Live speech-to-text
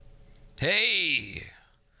Hey,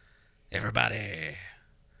 everybody.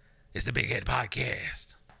 It's the Big Head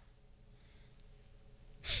Podcast.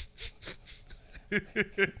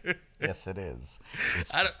 Yes, it is.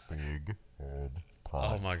 It's I the don't- Big Head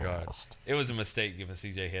Podcast. Oh, my God. It was a mistake giving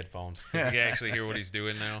CJ headphones. 'Cause you can actually hear what he's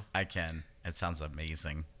doing now. I can. It sounds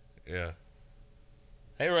amazing. Yeah.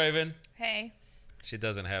 Hey, Raven. Hey, She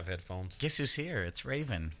doesn't have headphones. Guess who's here? It's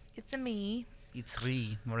Raven. it's me. It's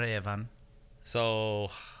Raven.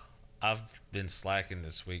 So, I've been slacking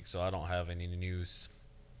this week, so I don't have any news.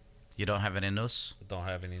 You don't have any news? Don't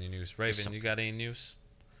have any news. Raven, Some- you got any news?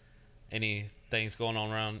 Any things going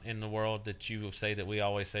on around in the world that you say that we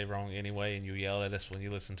always say wrong anyway, and you yell at us when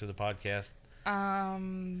you listen to the podcast?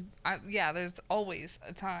 Yeah, there's always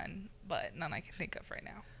a ton, but none I can think of right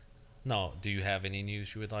now. No. Do you have any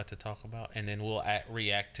news you would like to talk about? And then we'll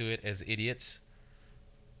react to it as idiots.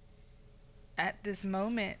 At this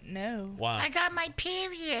moment, no. Why? got my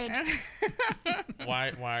period.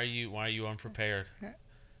 Why are you unprepared?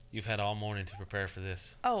 You've had all morning to prepare for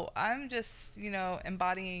this. Oh, I'm just,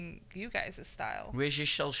 embodying you guys' style. Where's your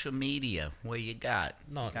social media? What you got?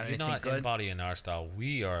 No, Got you're anything not good? embodying our style.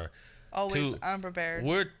 We are. Always Two- unprepared.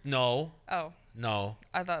 No, Oh, no,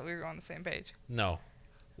 I thought we were on the same page. no.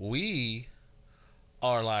 We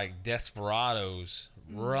are like desperados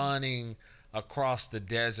running across the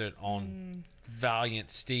desert on valiant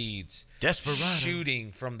steeds, Desperado.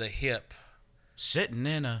 shooting from the hip. Sitting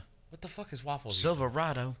in a What the fuck is Waffles?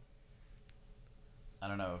 Silverado. I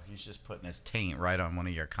don't know. He's just putting his taint right on one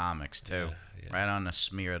of your comics, too. Yeah, yeah. Right on the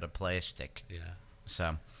smear of the plastic. Yeah.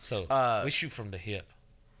 So, So we shoot from the hip.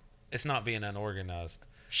 It's not being unorganized.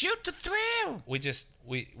 shoot the thrill. We just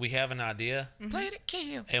we have an idea Play the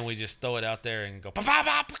kill. and we just throw it out there and go pow pow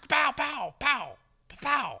pow pow pow pow pow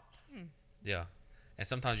pow. Yeah. And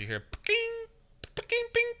sometimes you hear ping ping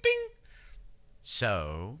ping ping.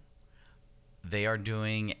 So, they are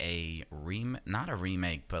doing a not a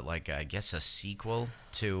remake, but like I guess a sequel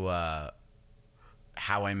to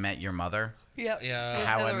How I Met Your Mother. Yep. Yeah. With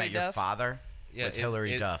How I Hilary Met Your Duff. Father. With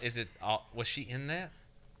Hilary Duff. Is it? Was she in that?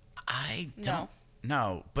 I No. don't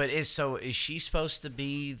know, but is she supposed to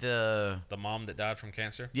be the? The mom that died from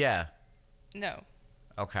cancer? Yeah. No,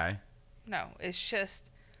 Okay. it's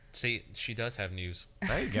just, See, she does have news.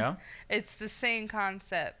 There you go. it's the same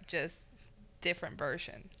concept, just different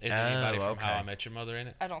version. Is anybody from okay. How I Met Your Mother in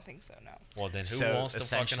it? I don't think so, no. Well, then who So, wants to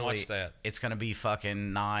fucking watch essentially, that? It's gonna be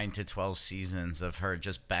fucking 9 to 12 seasons of her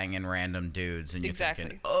just banging random dudes, and you're Exactly.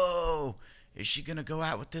 thinking, oh, is she gonna go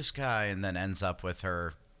out with this guy, and then ends up with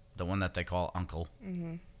her, the one that they call Uncle.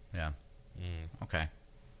 Mm-hmm. Yeah. Mm. Okay.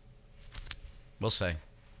 We'll see.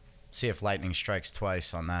 See if lightning strikes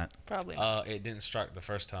twice on that. Probably not. It didn't strike the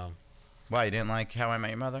first time. Why, you didn't like How I Met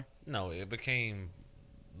Your Mother? No, it became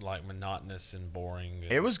like monotonous and boring.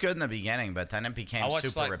 It was good in the beginning, but then it became I watched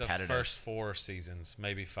super like repetitive. the first 4 seasons,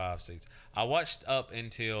 maybe 5 seasons. I watched up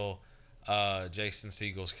until Jason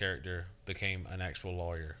Segel's character became an actual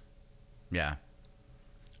lawyer. Yeah.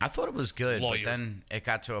 I thought it was good, Lawyer. but then it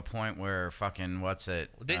got to a point where fucking,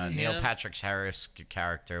 Didn't Neil him- Patrick Harris'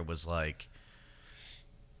 character was like,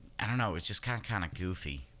 I don't know, it was just kind of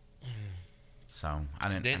goofy. So I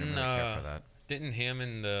didn't really care for that. Didn't him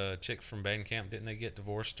and the chick from Bandcamp, didn't they get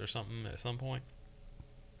divorced or something at some point?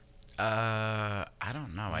 I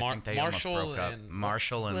don't know. I think they Marshall almost broke up. and-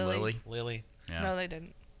 Marshall and Lily. Lily. Lily? Yeah. No, they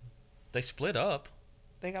didn't. They split up.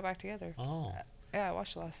 They got back together. Oh. Yeah, I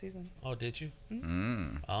watched the last season. Oh, did you?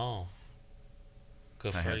 Mm. Oh.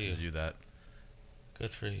 Good I for had you. to do that.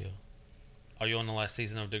 Good for you. Are you on the last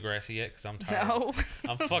season of Degrassi yet? Because I'm tired. No.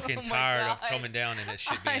 I'm fucking Oh my tired of God. coming down and that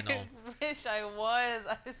shit being I on. wish I was.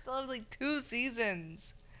 I still have like 2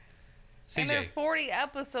 seasons. And they're CJ, 40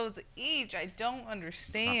 episodes each. I don't It's not me,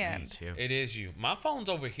 understand. it's you. it is you. My phone's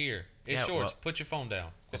over here. It's Yeah, yours. well, Put your phone down.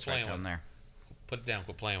 Quit It's right playing down with it. there. Put it down.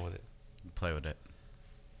 Quit playing with it. Play with it.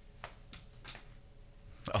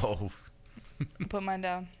 Oh. Put mine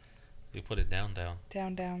down. You put it down.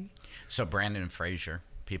 Down. So Brandon Fraser.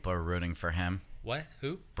 People are rooting for him. What?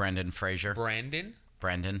 Who? Brendan Fraser. Brandon?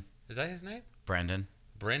 Brendan. Is that his name? Brendan.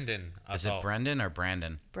 Brendan. Is it Brendan or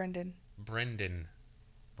Brandon? Brendan. Brendan.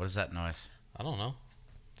 What is that noise? I don't know.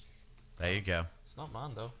 There you go. It's not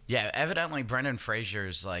mine though. Yeah, evidently Brendan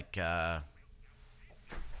Fraser's like, oh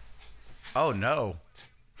no.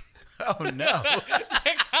 Oh no.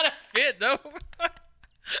 I gotta fit though.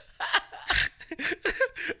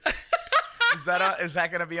 Is that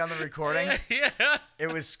gonna be on the recording? Yeah. It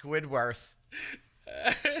was Squidward.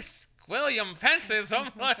 William Fences.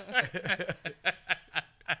 I'm like,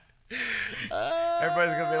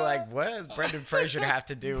 Everybody's gonna be like, "What does Brendan Fraser have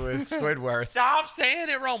to do with Squidward?" Stop saying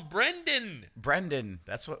it wrong, Brendan. Brendan.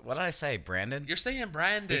 That's what did I say? Brandon? You're saying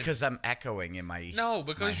Brandon. Because I'm echoing in my no,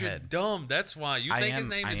 because my you're head. dumb. That's why you think his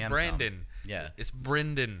name is Brandon. Dumb. Yeah, it's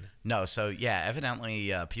Brendan. No, so yeah,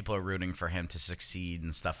 evidently people are rooting for him to succeed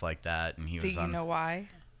and stuff like that. And he Do was you on. know why?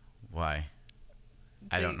 Why?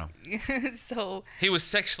 I don't know. So he was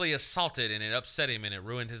sexually assaulted and it upset him and it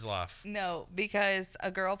ruined his life. no, because a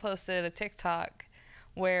girl posted a TikTok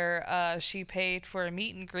where she paid for a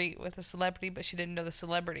meet and greet with a celebrity, but she didn't know the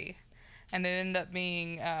celebrity. And it ended up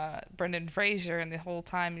being Brendan Fraser, and the whole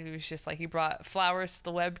time he was just like, he brought flowers to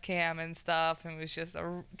the webcam and stuff, and was just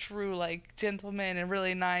a true like gentleman and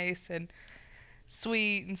really nice and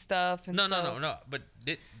sweet and stuff. And No. so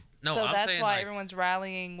I'm that's saying, why like, everyone's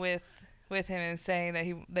rallying with him and saying that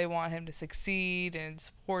they want him to succeed and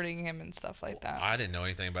supporting him and stuff like that. I didn't know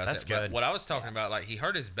anything about That's that. good. But what I was talking about, like, he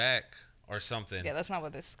hurt his back or something. Yeah, that's not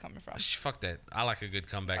what this is coming from. Fuck that. I like a good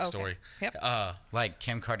comeback Okay. story. Yep. Like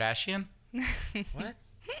Kim Kardashian? What?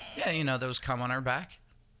 Yeah, those come on her back.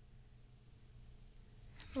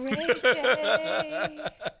 Ray J.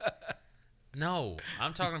 No,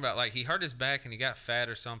 I'm talking about, like, he hurt his back and he got fat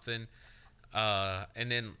or something.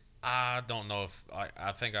 And then I don't know if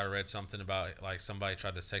I think I read something about, like, somebody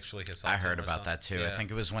tried to sexually assault I him heard or about something. that too. Yeah. I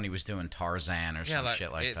think it was when he was doing Tarzan or some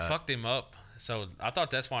shit like it that. fucked him up. So I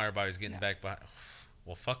thought that's why everybody was getting back by.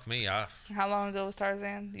 Well, fuck me. How long ago was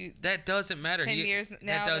Tarzan? That doesn't matter. 10 years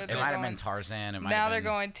now. does- It they're might have going- been Tarzan. It might Now have they're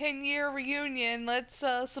been, going 10-year reunion. Let's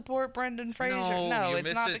support Brendan Fraser. No, you're it's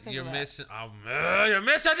missing, not because you're of missing. You're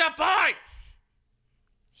missing the point.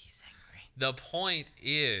 He's angry. The point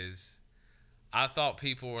is, I thought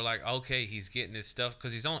people were like, okay, he's getting his stuff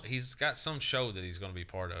because he's got some show that he's going to be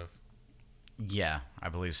part of. Yeah, I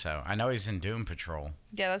believe so. I know he's in Doom Patrol.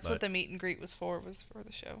 that. Yeah, that's what But- the meet and greet was for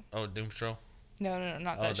the show. Oh, Doom Patrol. No,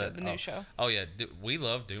 not that show. The new show. Oh yeah, we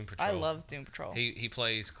love Doom Patrol. I love Doom Patrol. He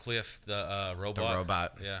plays Cliff the robot. The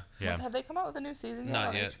robot. Yeah. Yeah. Have they come out with a new season yet Not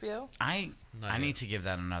on yet. HBO? I Not need yet. to give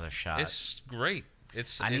that another shot. It's great.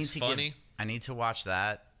 It's I need to funny. I need to watch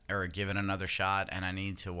that or give it another shot, and I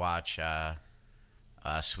need to watch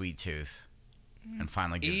Sweet Tooth, and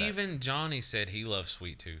finally give that. Even Johnny said he loves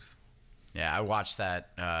Sweet Tooth. Yeah, I watched that.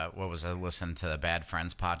 I listened to the Bad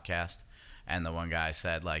Friends podcast, and the one guy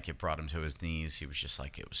said like it brought him to his knees. He was just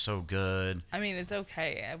like, it was so good. I mean, it's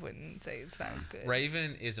okay. I wouldn't say it's that good.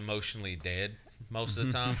 Raven is emotionally dead most of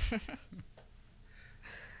the time.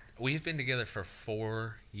 We've been together for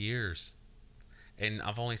 4 years, and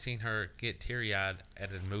I've only seen her get teary-eyed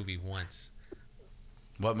at a movie once.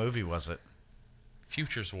 What movie was it?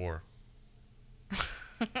 Futures War.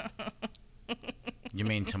 You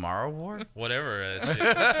mean Tomorrow War? Whatever.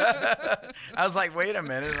 I was like, wait a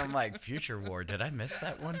minute. I'm like, Future War. Did I miss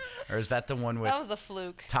that one? Or is that the one with That was a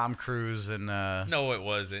fluke. Tom Cruise and No, it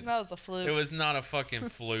wasn't. That was a fluke. It was not a fucking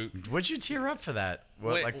fluke. Would you tear up for that?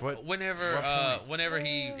 Whenever what point? whenever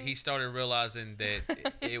he started realizing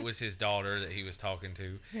that it was his daughter that he was talking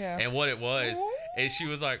to, Yeah. and what it was, and she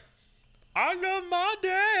was like, "I love my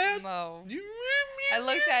dad." No. I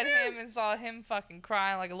looked at him and saw him fucking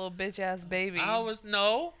crying like a little bitch ass baby. I was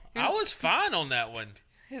fine on that one.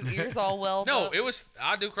 His ears all welled No, up. it was.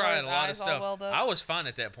 I do cry at his a lot of eyes all stuff. welled up? I was fine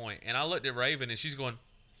at that point, and I looked at Raven, and she's going,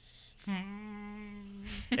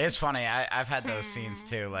 It's funny. I've had those scenes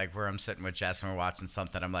too, like where I'm sitting with Jess and we're watching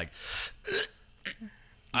something. I'm like,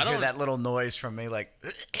 I hear don't. that little noise from me, like.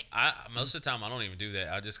 Most of the time, I don't even do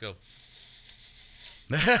that. I just go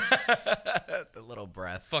The little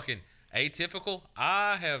breath. fucking atypical.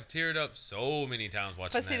 I have teared up so many times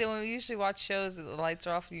watching But see, that. when we usually watch shows, the lights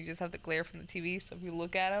are off and you just have the glare from the TV. So if you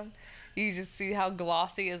look at him, you just see how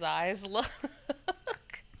glossy his eyes look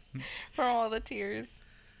from all the tears.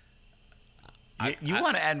 You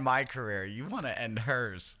want to end my career. You want to end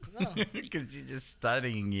hers. No. Because you're just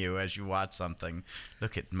studying you as you watch something.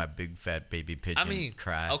 Look at my big fat baby pigeon I mean,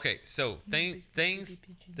 cry. okay, so things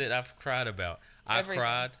that I've cried about. I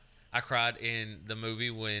cried in the movie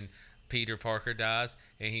when Peter Parker dies,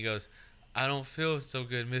 and he goes, "I don't feel so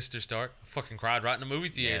good, Mr. Stark." I fucking cried right in the movie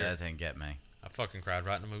Yeah, theater. that didn't get me. I fucking cried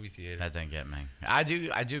right in the movie theater. That didn't get me. I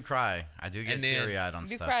do cry. I do get And then- teary-eyed on You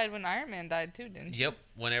stuff. cried when Iron Man died too, didn't you? Yep.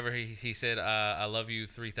 Whenever he said, "I love you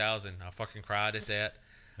 3000," I fucking cried at that.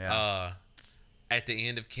 Yeah. At the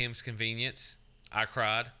end of Kim's Convenience, I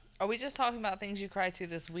cried. Are we just talking about things you cried to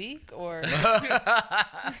this week, or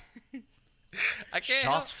I can't Shots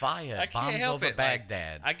help, fired. I can't Bombs help over it. Like,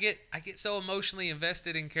 Baghdad. I get so emotionally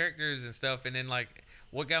invested in characters and stuff, and then like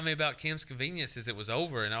what got me about Kim's Convenience is it was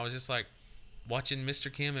over, and I was just like watching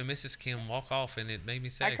Mr. Kim and Mrs. Kim walk off, and it made me I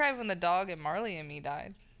sad. cried when the dog and Marley and Me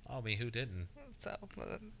died. I mean, who didn't? So,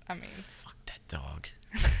 I mean, Fuck that dog.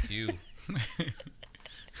 You.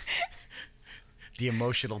 The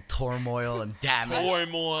emotional turmoil and damage.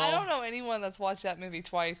 I don't know anyone that's watched that movie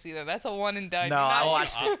twice either. That's a one and done. No, I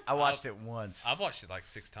watched it. I watched it once. I've watched it like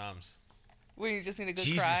 6 times. When you just need a good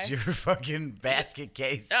Jesus, cry. you're a fucking basket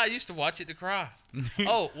case. Yeah, I used to watch it to cry.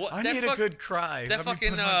 Oh, what? I need a good cry. That Let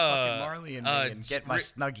fucking me put on fucking Marley and me and get my Rick-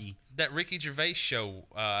 Snuggie. That Ricky Gervais show.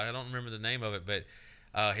 I don't remember the name of it, but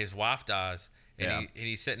his wife dies, and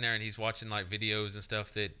he's sitting there and he's watching like videos and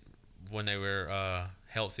stuff that when they were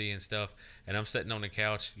healthy and stuff. And I'm sitting on the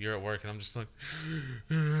couch. You're at work, and I'm just like,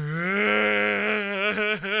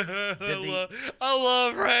 I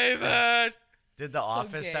love Raven. Did the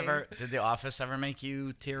Office ever make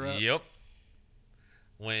you tear up? Yep.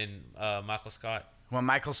 When Michael Scott. When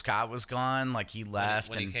Michael Scott was gone, like he left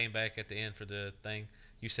When he came back at the end for the thing,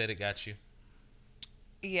 you said it got you.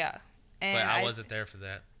 Yeah. And But I wasn't there for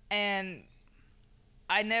that. And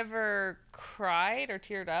I never cried or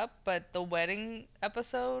teared up, but the wedding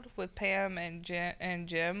episode with Pam and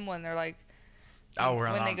Jim when they're like,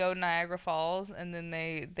 when they go to Niagara Falls and then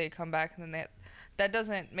they come back and then that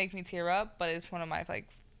doesn't make me tear up, but it's one of my like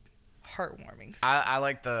heartwarming. I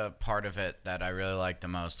like the part of it that I really liked the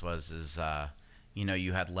most is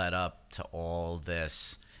you had led up to all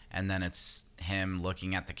this, and then it's him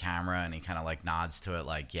looking at the camera and he kind of like nods to it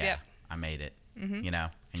like, yeah, I made it, and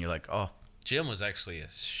you're like, oh. Jim was actually a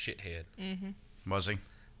shithead. Mm-hmm. Was he?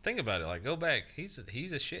 Think about it. Like, go back. He's a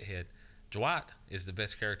shithead. Dwight is the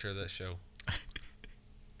best character of that show.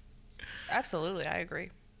 Absolutely, I agree.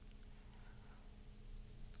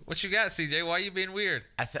 What you got, CJ? Why are you being weird?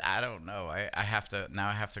 I don't know. I have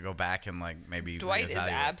to go back and like maybe Dwight is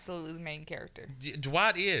absolutely the main character.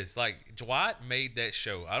 Dwight made that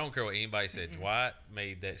show. I don't care what anybody said. Dwight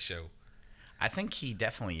made that show. I think he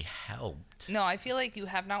definitely helped. No, I feel like you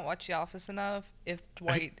have not watched The Office enough if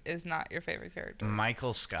Dwight is not your favorite character.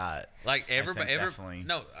 Michael Scott. Like everybody,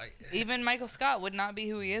 even Michael Scott would not be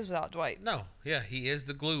who he is without Dwight. No, yeah, he is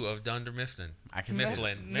the glue of Dunder Mifflin. I can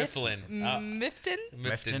Mifflin. Mifton?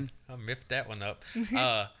 I miffed that one up.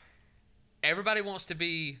 Everybody wants to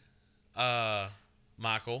be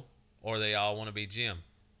Michael, or they all want to be Jim.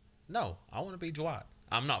 No, I want to be Dwight.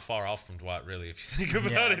 I'm not far off from Dwight, really, if you think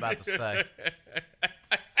about it. Yeah, I'm about to say.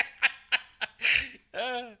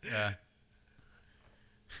 Yeah.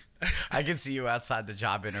 I can see you outside the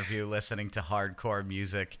job interview listening to hardcore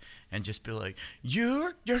music and just be like,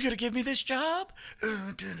 You're gonna give me this job?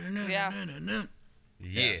 Yeah.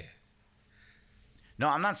 Yeah. No,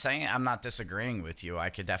 I'm not disagreeing with you. I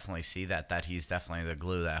could definitely see that he's definitely the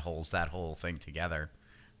glue that holds that whole thing together.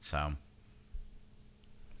 So,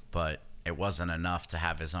 but it wasn't enough to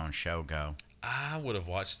have his own show go. I would have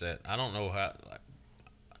watched that. I don't know how.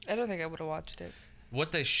 I don't think I would have watched it.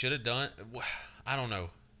 What they should have done, I don't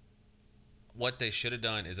know. What they should have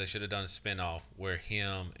done is they should have done a spinoff where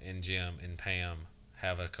him and Jim and Pam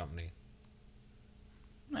have a company.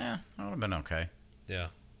 Yeah, that would have been okay. Yeah.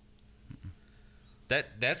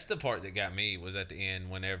 That's the part that got me was at the end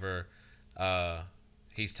whenever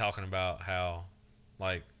he's talking about how,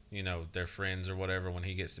 like, they're friends or whatever when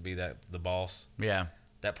he gets to be the boss. Yeah.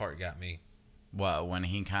 That part got me. Well, when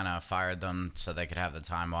he kind of fired them so they could have the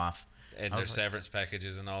time off. And their severance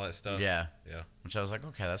packages and all that stuff. Yeah. Yeah. Which I was like,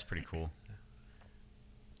 okay, that's pretty cool.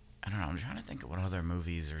 I don't know. I'm trying to think of what other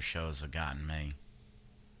movies or shows have gotten me.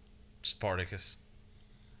 Spartacus.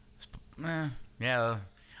 Yeah.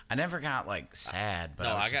 I never got, like, sad. But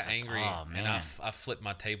I got angry. Oh, man. And I flipped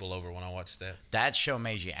my table over when I watched that. That show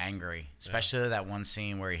made you angry. Especially that one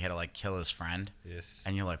scene where he had to, like, kill his friend. Yes.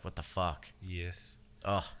 And you're like, what the fuck? Yes.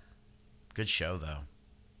 Ugh. Good show, though.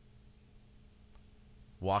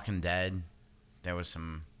 Walking Dead. There was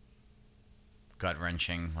some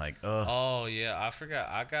gut-wrenching, like, ugh. Oh, yeah. I forgot.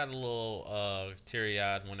 I got a little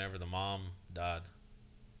teary-eyed whenever the mom died.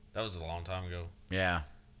 That was a long time ago. Yeah.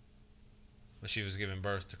 When she was giving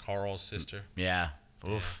birth to Carl's sister. Yeah.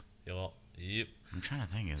 Oof. Yeah. Yep. I'm trying to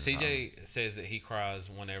think of CJ says that he cries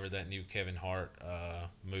whenever that new Kevin Hart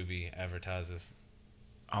movie advertises.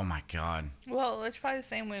 Oh, my God. Well, it's probably the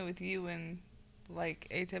same way with you and, like,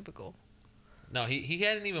 Atypical. No, he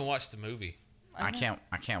hadn't even watched the movie. I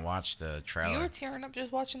can't watch the trailer. You were tearing up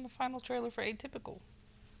just watching the final trailer for Atypical.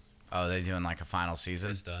 Oh, they doing like a final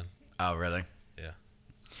season? It's done. Oh, really? Yeah.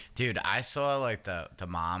 Dude, I saw like the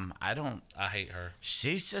mom. I hate her.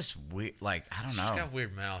 She's just weird. Like, I don't know. She's got a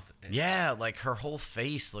weird mouth. Yeah, like her whole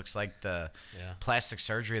face looks like the plastic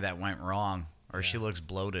surgery that went wrong, or she looks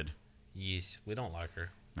bloated. Yes, we don't like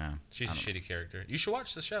her. No, she's a shitty character. You should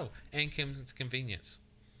watch the show and Kim's Convenience.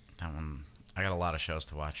 That one, I got a lot of shows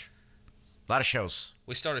to watch. A lot of shows.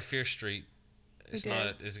 We started Fear Street. It's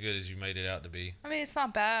not as good as you made it out to be. I mean, it's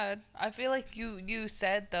not bad. I feel like you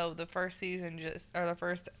said, though, the first season the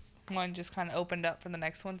first one just kind of opened up for the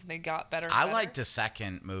next ones, and they got better and I better. liked the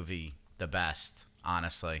second movie the best,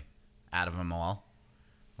 honestly, out of them all.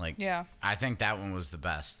 Like, yeah. I think that one was the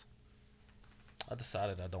best. I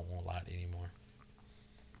decided I don't want light anymore.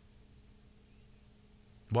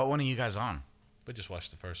 What one are you guys on? But just watch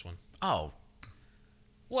the first one. Oh.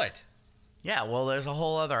 What? Yeah, well, there's a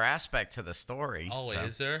whole other aspect to the story. Oh, so.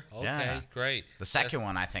 is there? Okay, Yeah. great. The second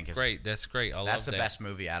one, I think, is great. That's great. That's the best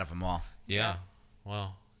movie out of them all. Yeah.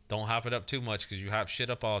 Well, don't hype it up too much because you hype shit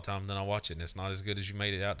up all the time. Then I watch it and it's not as good as you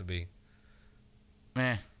made it out to be.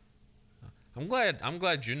 Eh. I'm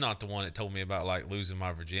glad you're not the one that told me about like losing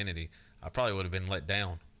my virginity. I probably would have been let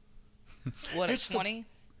down. What, at 20?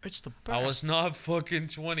 It's the best. I was not fucking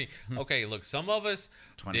 20. Okay, look, some of us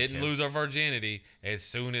 22. didn't lose our virginity as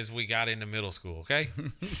soon as we got into middle school, okay?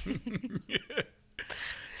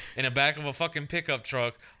 In the back of a fucking pickup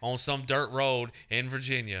truck on some dirt road in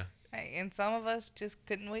Virginia. Hey, and some of us just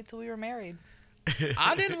couldn't wait till we were married.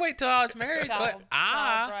 I didn't wait till I was married, Child but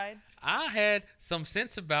bride. I had some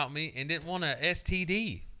sense about me and didn't want a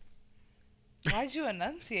STD. Why'd you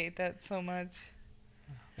enunciate that so much?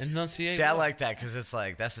 Enunciate. See, I like that because it's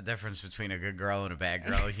like that's the difference between a good girl and a bad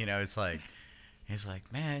girl. You know, it's like he's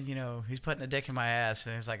like, man, you know, he's putting a dick in my ass,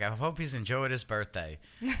 and he's like, I hope he's enjoying his birthday.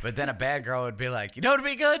 But then a bad girl would be like, you know what'd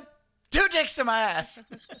be good? 2 dicks in my ass.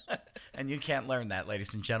 And you can't learn that,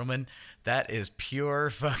 ladies and gentlemen. That is pure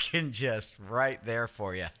fucking just right there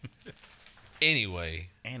for you. Anyway.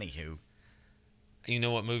 Anywho. You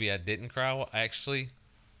know what movie I didn't cry? Actually,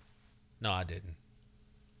 no, I didn't.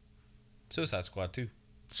 Suicide Squad 2.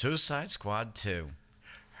 Suicide Squad 2.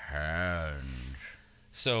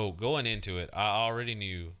 So, going into it, I already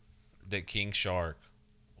knew that King Shark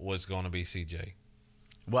was going to be CJ.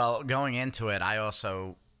 Well, going into it, I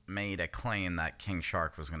also made a claim that King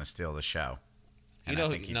Shark was going to steal the show. And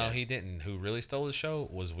he didn't. Who really stole the show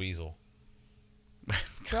was Weasel.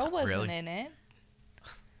 Joe wasn't Really? in it.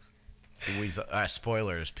 Weasel,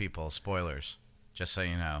 spoilers, people. Spoilers. Just so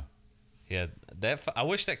you know. Yeah, I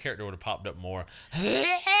wish that character would have popped up more.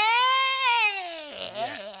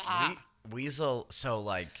 Weasel, so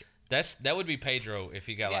like... That would be Pedro if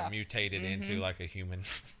he got like mutated Mm-hmm. into like a human.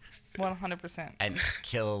 100%. And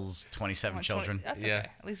kills 27 children. That's okay.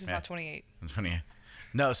 At least it's not 28.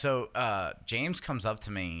 No, so James comes up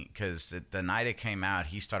to me because the night it came out,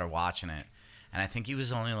 he started watching it. And I think he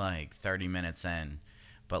was only like 30 minutes in.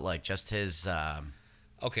 But like just his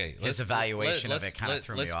evaluation of it kind of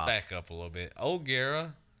threw me off. Let's back up a little bit.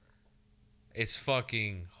 O'Gara is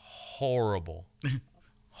fucking horrible.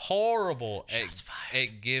 Horrible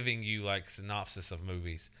at giving you like synopsis of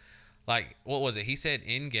movies. Like, what was it? He said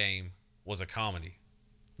Endgame was a comedy.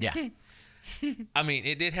 Yeah. I mean,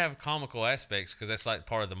 it did have comical aspects because that's like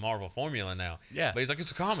part of the Marvel formula now. Yeah. But he's like,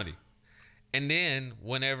 it's a comedy. And then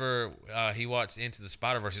whenever he watched Into the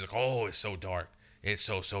Spider-Verse, he's like, oh, it's so dark. It's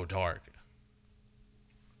so dark.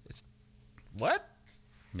 It's what?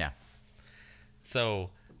 Yeah. So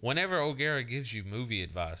whenever O'Gara gives you movie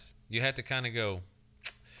advice, you have to kind of go,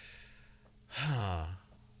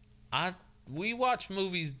 we watch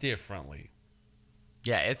movies differently.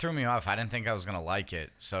 Yeah, it threw me off. I didn't think I was going to like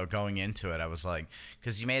it. So going into it, I was like,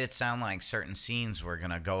 because you made it sound like certain scenes were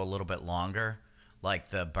going to go a little bit longer, like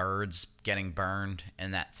the birds getting burned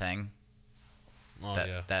in that thing. Oh,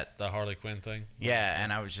 that the Harley Quinn thing. Yeah,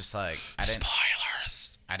 and I was just like,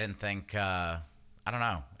 Spoilers. I didn't think, I don't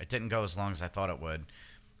know. It didn't go as long as I thought it would.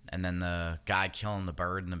 And then the guy killing the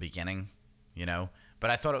bird in the beginning, you know. But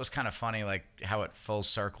I thought it was kind of funny, like how it full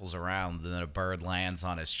circles around, and then a bird lands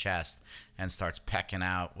on his chest and starts pecking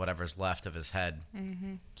out whatever's left of his head.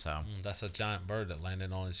 Mm-hmm. So that's a giant bird that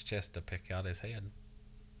landed on his chest to pick out his head.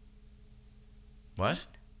 What?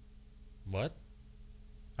 What?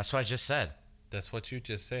 That's what I just said. That's what you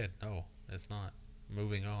just said. No, it's not.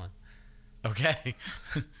 Moving on. Okay.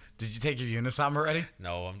 Did you take your Unisom already?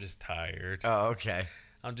 No, I'm just tired. Oh, okay.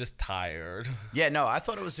 I'm just tired. Yeah, no, I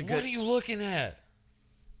thought it was a good... What are you looking at?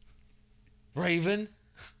 Raven?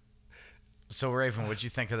 So, Raven, what'd you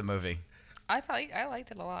think of the movie? I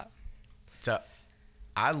liked it a lot. So,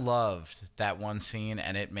 I loved that one scene,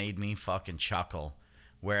 and it made me fucking chuckle,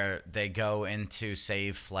 where they go into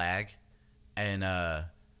Save Flag, and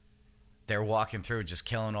they're walking through just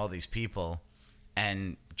killing all these people,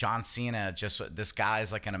 and John Cena this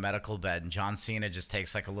guy's like in a medical bed, and John Cena just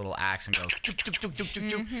takes like a little axe and goes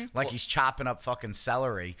like he's chopping up fucking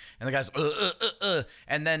celery, and the guy's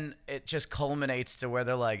and then it just culminates to where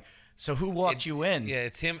they're like, so who walked you in? Yeah,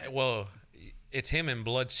 it's him. Well, it's him in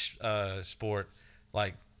Bloodsport,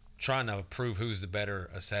 like trying to prove who's the better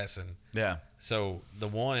assassin. Yeah. So the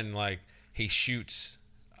one, like, he shoots.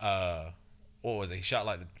 What was it? He shot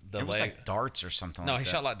like the It was leg. like darts or something. No, like he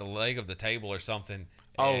that. shot like the leg of the table or something.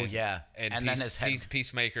 Oh yeah, and then his head.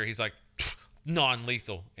 Peacemaker, he's like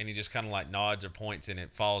non-lethal, and he just kind of like nods or points, and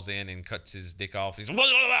it falls in and cuts his dick off. He's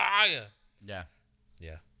Yeah.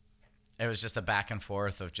 yeah. It was just a back and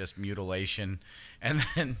forth of just mutilation, and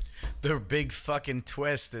then the big fucking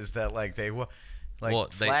twist is that like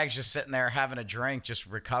Flag's just sitting there having a drink, just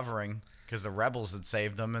recovering because the rebels had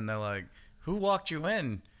saved them, and they're like, "Who walked you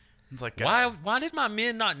in?" It's like, why did my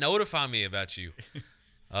men not notify me about you?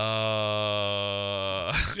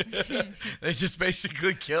 They just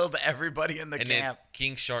basically killed everybody in the camp. Then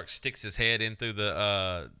King Shark sticks his head in through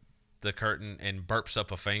the curtain and burps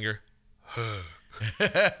up a finger.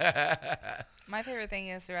 My favorite thing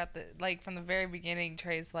is throughout from the very beginning,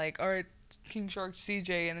 Trey's like, all right, King Shark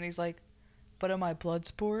CJ, and then he's like, but am I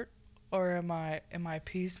Bloodsport or am I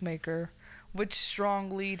Peacemaker? Which strong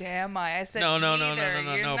lead am I? I said no.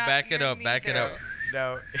 Back it up.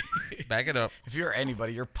 No. Back it up. If you're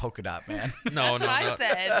anybody, you're Polka Dot Man. That's what I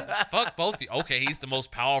said. Fuck both of you. Okay, he's the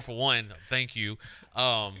most powerful one. Thank you.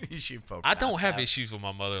 You shoot polka I don't dots have out. issues with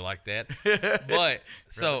my mother like that. But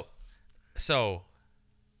so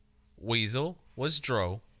Weasel was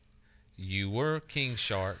Dro. You were King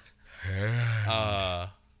Shark.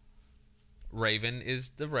 Raven is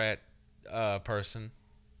the rat person.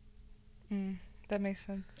 That makes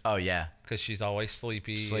sense. Oh yeah, because she's always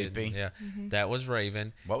sleepy. Sleepy. And, yeah, that was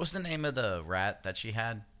Raven. What was the name of the rat that she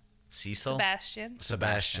had? Cecil.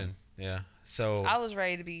 Sebastian. Yeah. So I was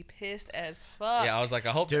ready to be pissed as fuck. yeah, I was like,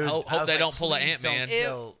 I hope they like, don't pull an Ant-Man.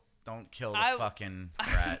 Don't kill the fucking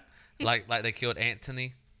rat. like they killed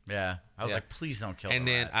Anthony. Yeah, I was like, please don't kill. And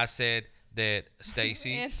the then rat. I said that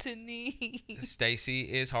Stacy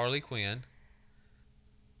is Harley Quinn.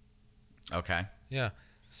 Okay. Yeah.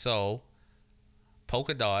 So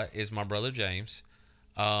Polka Dot is my brother James,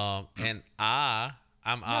 and I'm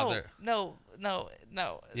either. No.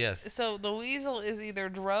 Yes. So the Weasel is either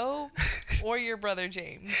Dro or your brother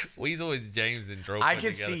James. Weasel is James and Dro. I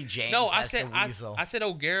could see James. No, as the Weasel. I said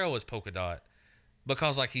O'Gara was Polka Dot.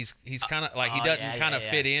 Because like he's kind of like he doesn't kind of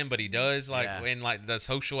fit in, but he does in like the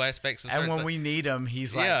social aspects. Of and when we need him,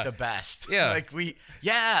 he's like the best.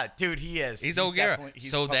 Yeah, dude, he is. He's O'Gara.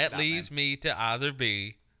 So that leaves me to either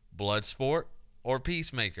be Bloodsport or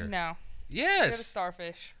Peacemaker. No. Yes. You're the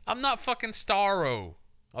Starfish. I'm not fucking Starro.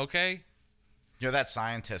 Okay. You're that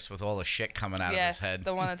scientist with all the shit coming out of his head.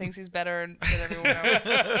 The one that thinks he's better than everyone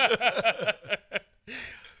else.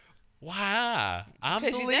 Why? I'm the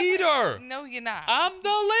leader. No, you're not. I'm the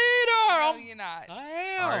leader. No, you're not. I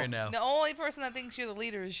am. All right, now. The only person that thinks you're the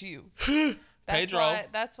leader is you. That's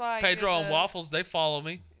why. Pedro and Waffles, they follow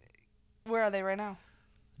me. Where are they right now?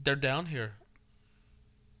 They're down here.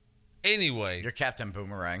 Anyway. You're Captain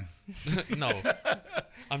Boomerang. No.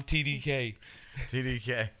 I'm TDK.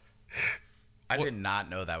 TDK. I did not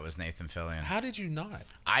know that was Nathan Fillion. How did you not?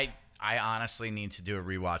 I honestly need to do a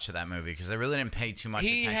rewatch of that movie because I really didn't pay too much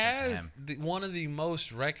attention to him. He has one of the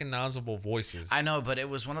most recognizable voices. I know, but it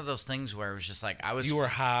was one of those things where it was just like You were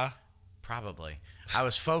high? Probably. I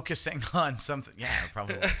was focusing on something. Yeah, I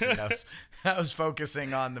probably was. Who knows? I was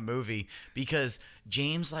focusing on the movie because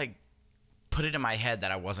James like put it in my head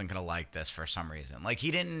that I wasn't going to like this for some reason. Like he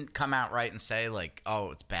didn't come out right and say like, oh,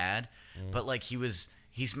 it's bad. But like he's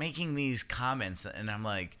making these comments and I'm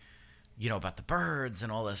like, about the birds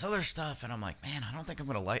and all this other stuff. And I'm like, man, I don't think I'm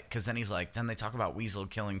going to like, because then he's like, then they talk about Weasel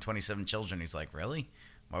killing 27 children. He's like, really?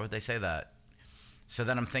 Why would they say that? So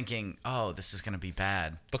then I'm thinking, oh, this is going to be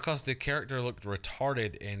bad. Because the character looked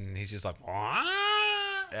retarded and he's just like, Wah!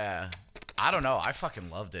 Yeah. I don't know. I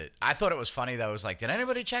fucking loved it. I thought it was funny that I was like, did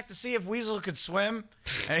anybody check to see if Weasel could swim?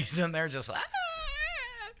 And he's in there just like,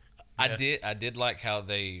 I did like how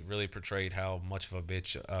they really portrayed how much of a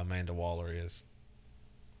bitch Amanda Waller is.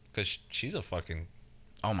 Because she's a fucking...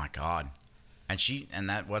 Oh, my God. And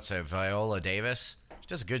Viola Davis? She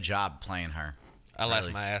does a good job playing her. I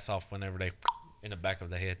laughed my ass off whenever they in the back of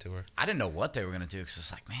the head to her. I didn't know what they were going to do because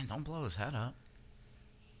it's like, man, don't blow his head up.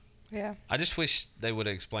 Yeah. I just wish they would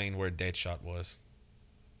have explained where Deadshot was.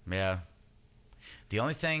 Yeah.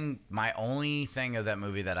 My only thing of that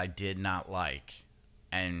movie that I did not like,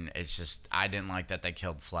 and it's just, I didn't like that they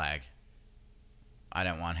killed Flag. I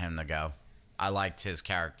didn't want him to go. I liked his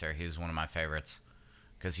character. He was one of my favorites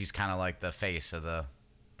because he's kind of like the face of the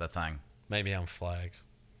thing. Maybe I'm Flag.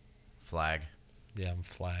 Flag. Yeah, I'm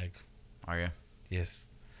Flag. Are you? Yes.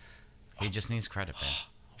 He just needs credit, man.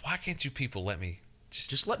 Why can't you people let me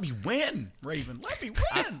Just let me win, Raven. Let me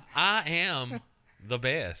win. I am the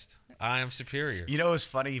best. I am superior. You know what's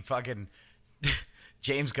funny? Fucking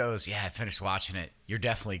James goes, yeah, I finished watching it. You're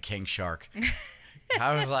definitely King Shark.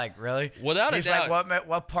 I was like, really? Without He's a doubt. like,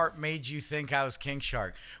 what part made you think I was King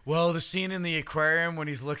Shark? Well, the scene in the aquarium when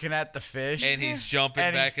he's looking at the fish. And he's jumping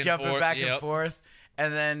back and forth.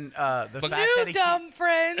 And then the fact that he dumb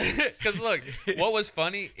friends. Because look, what was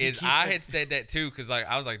funny is I had said that too. Because like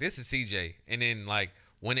I was like, this is CJ. And then like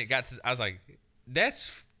when it got to, I was like,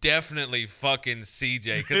 that's definitely fucking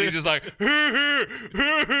CJ. Because he's just like, new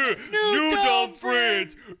dumb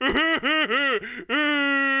friends.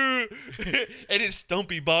 And his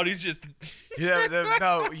stumpy body's just.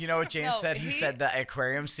 No, you know what James said? He said the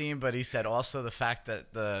aquarium scene, but he said also the fact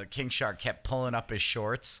that the King Shark kept pulling up his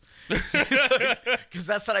shorts. Because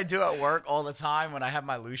that's what I do at work all the time when I have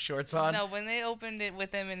my loose shorts on. No, when they opened it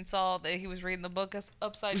with him and saw that he was reading the book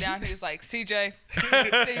upside down, he was like, CJ.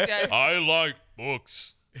 CJ. I like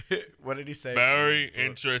books. What did he say? Very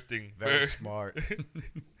interesting. Very smart.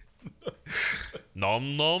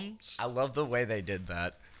 Nom noms. I love the way they did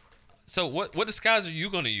that. So what disguise are you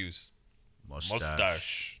going to use?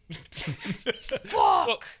 Mustache.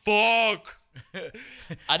 Fuck. Fuck.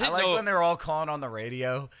 I like know when they're all calling on the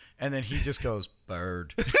radio, and then he just goes,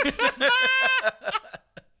 bird.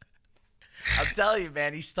 I'm telling you,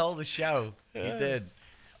 man, he stole the show. He did.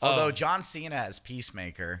 Although John Cena as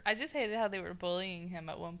Peacemaker. I just hated how they were bullying him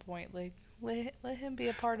at one point. Like, let him be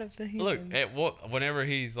a part of the human. Look, whenever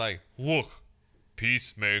he's like, look,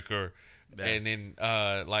 Peacemaker, Yeah. and then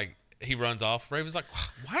like he runs off, Raven's like,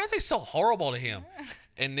 why are they so horrible to him?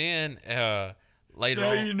 And then later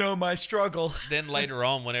on, you know my struggle. then later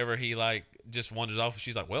on, whenever he like just wanders off,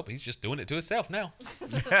 she's like, well, he's just doing it to himself now.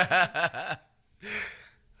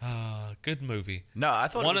 Good movie. No, I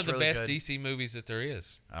thought one it was of the really best good. DC movies that there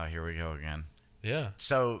is. Oh, here we go again. Yeah.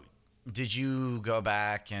 So, did you go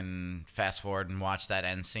back and fast forward and watch that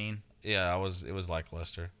end scene? Yeah, it was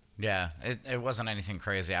lackluster. Yeah, it wasn't anything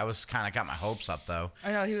crazy. I was kind of got my hopes up though.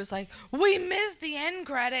 I know, he was like, we missed the end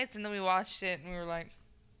credits, and then we watched it and we were like,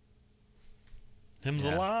 Him's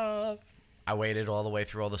Yeah. alive. I waited all the way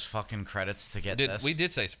through all those fucking credits to get this. We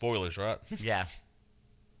did say spoilers, right? Yeah.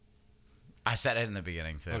 I said it in the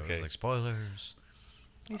beginning too. It Okay. was like spoilers.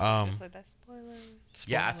 you said just like that, spoilers.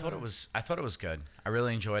 Yeah, I thought it was good. I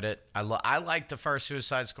really enjoyed it. I liked the first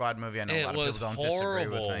Suicide Squad movie. I know a lot of people don't disagree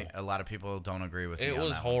with me. A lot of people don't agree with me. It on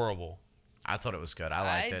was that one. horrible. I thought it was good. I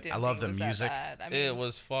liked it. I didn't love think the it was that music. bad. I mean, It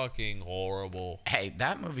was fucking horrible. Hey,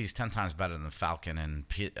 that movie's 10 times better than Falcon and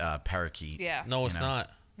Parakeet. yeah, No, it's know. not.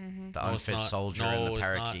 The No, it's unfit not. soldier No, and the it's not.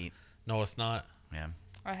 parakeet. No, it's not. Yeah,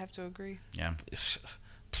 I have to agree. yeah.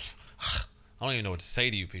 I don't even know what to say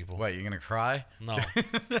to you people. What, you're gonna cry? No.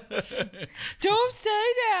 Don't say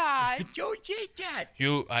that. Don't say that.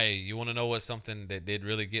 You want to know what something that did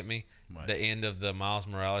really get me? What? The end of the Miles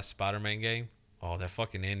Morales Spider-Man game. Oh, that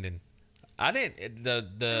fucking ending. I didn't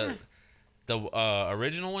the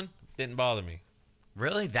original one didn't bother me.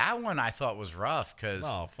 Really? That one I thought was rough because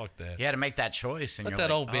Oh, fuck that. you had to make that choice. And Let you're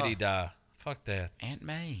that like, old biddy oh, die. Fuck that. Aunt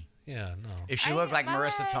May. Yeah, no. If she Aunt looked like May.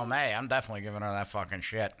 Marissa Tomei, I'm definitely giving her that fucking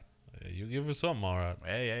shit. Yeah, you give her something, all right.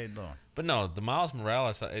 Hey, how you doing? But no, the Miles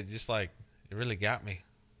Morales, it just like, it really got me.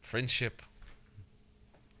 Friendship.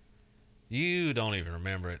 You don't even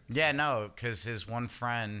remember it. Yeah, no, because his one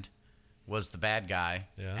friend was the bad guy,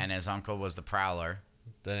 Yeah. and his uncle was the prowler.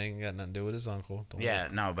 That ain't got nothing to do with his uncle. Don't Yeah,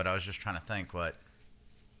 no, but I was just trying to think what,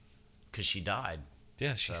 because she died.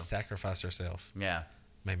 Yeah, she So. sacrificed herself. Yeah.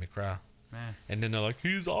 Made me cry. Yeah. And then they're like,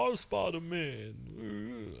 he's our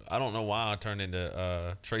Spider-Man. I don't know why I turned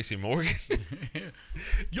into Tracy Morgan.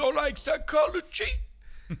 You like psychology?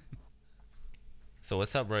 So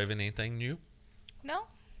what's up, Raven? Anything new? No,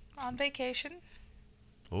 on vacation.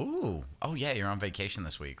 Ooh. Oh, yeah, you're on vacation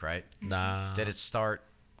this week, right? Nah. Did it start?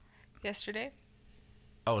 Yesterday.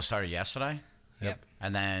 Oh, it started yesterday? Yep.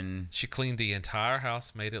 And then She cleaned the entire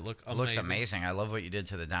house, made it look it amazing. looks amazing. I love what you did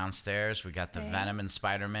to the downstairs. We got the Venom and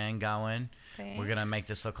Spider-Man going. We're going to make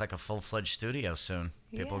this look like a full-fledged studio soon.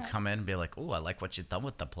 People Yeah. come in and be like, ooh, I like what you've done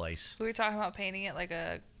with the place. We were talking about painting it like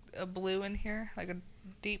a blue in here, like a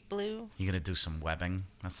deep blue. You going to do some webbing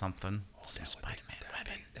or something? Some Spider-Man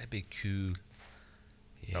webbing. That'd be cool.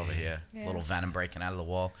 Yeah. Over here. Yeah. Little Venom breaking out of the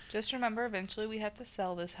wall. Just remember, eventually we have to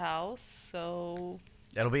sell this house, so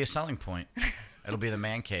It'll be a selling point. It'll be the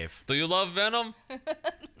man cave. Do you love Venom?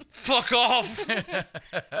 Fuck off.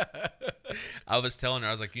 I was telling her,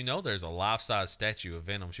 I was like, there's a life-size statue of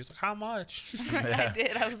Venom. She's like, how much? I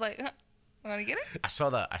did. I was like, want to get it? I saw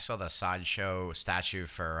the sideshow statue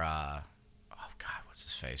for oh god, what's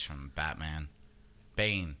his face from Batman?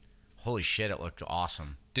 Bane. Holy shit, it looked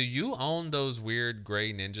awesome. Do you own those weird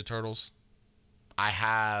gray Ninja Turtles? I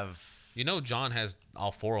have. You know John has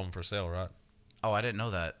all 4 of them for sale, right? Oh, I didn't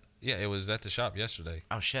know that. Yeah, it was at the shop yesterday.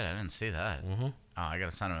 Oh shit, I didn't see that. Mm-hmm. Oh, I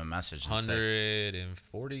gotta send him a message.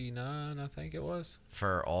 149, I think it was.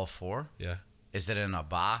 For all 4? Yeah. Is it in a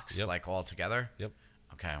box, Yep. like all together? Yep.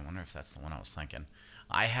 Okay, I wonder if that's the one I was thinking.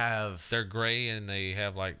 I have. They're gray and they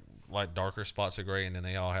have like darker spots of gray, and then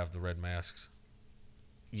they all have the red masks.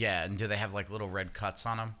 Yeah, and do they have like little red cuts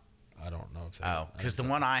on them? I don't know if they. Oh, because the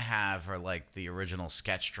one I have are like the original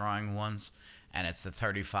sketch drawing ones, and it's the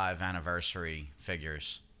 35 anniversary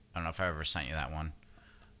figures. I don't know if I ever sent you that one.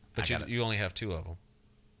 But you only have 2 of them.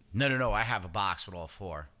 No. I have a box with all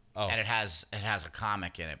 4. Oh. And it has a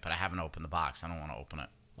comic in it, but I haven't opened the box. I don't want to open it.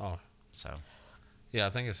 Oh. So. Yeah, I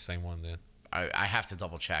think it's the same one then. I have to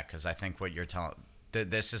double check because I think what you're telling.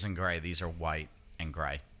 This isn't gray. These are white and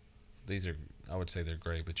gray. These are, I would say they're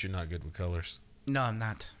gray, but you're not good with colors. No, I'm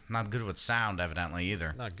not. Not good with sound, evidently,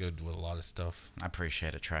 either. Not good with a lot of stuff. I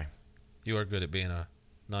appreciate it, Trey. You are good at being a.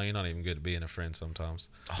 No, you're not even good at being a friend sometimes.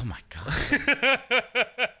 Oh my god.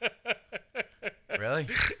 Really?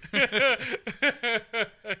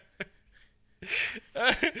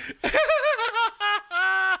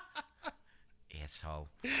 Asshole.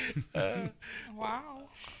 Wow.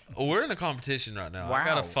 We're in a competition right now. Wow. I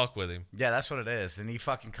gotta fuck with him. Yeah, that's what it is. And he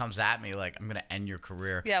fucking comes at me like, I'm going to end your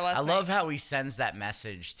career. Yeah, I love how he sends that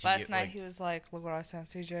message to you. Last night he was like, look what I sent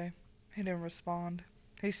CJ. He didn't respond.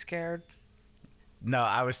 He's scared. No,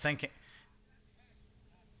 I was thinking.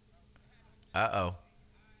 Uh-oh.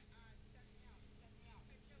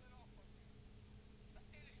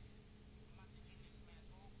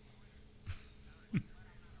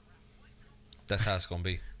 That's how it's gonna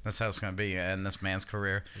be. That's how it's going to be in this man's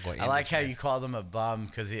career. Go ahead, I like this how man. you called him a bum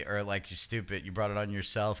or like you're stupid. You brought it on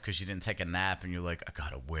yourself because you didn't take a nap and you're like, I got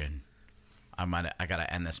to win. I got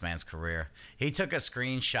to end this man's career. He took a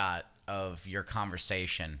screenshot of your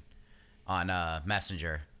conversation on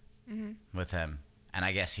Messenger with him. And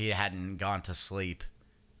I guess he hadn't gone to sleep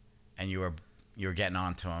and you were getting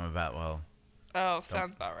on to him about, well, Oh,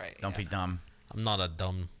 sounds about right. don't be dumb. I'm not a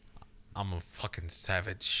dumb. I'm a fucking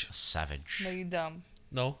savage. A savage. No, you dumb.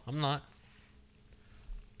 No, I'm not.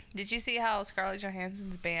 Did you see how Scarlett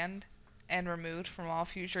Johansson's banned and removed from all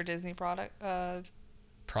future Disney Projects.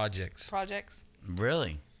 projects?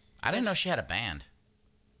 Really? I didn't know she had a band.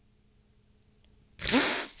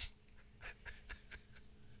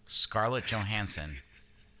 Scarlett Johansson.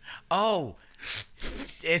 Oh,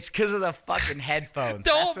 it's because of the fucking headphones.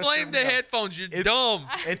 Don't That's what blame threw the me off. headphones. You're dumb.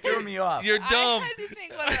 It threw me off. You're dumb. I had to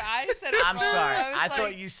think whether I said it I'm wrong. sorry. was I thought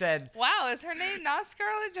like, you said. wow, is her name not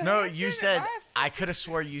Scarlett Johansson? No, you said. Am I could have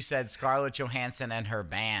swore you said Scarlett Johansson and her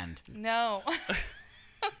band. No.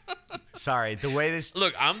 Sorry, the way this.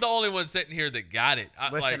 Look, I'm the only one sitting here that got it.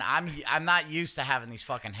 Listen, I'm not used to having these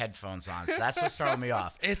fucking headphones on, so that's what's throwing me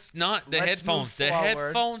off. It's not the Let's headphones. move The forward.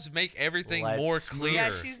 headphones make everything Let's more move. clear.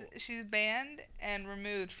 Yeah, she's banned and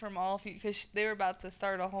removed from all because they were about to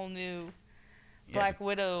start a whole new Black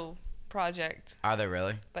Widow project. Are they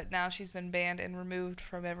really? But now she's been banned and removed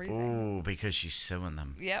from everything. Ooh, because she's suing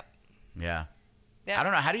them. Yep. Yeah. Yep. I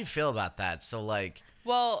don't know. How do you feel about that? So like.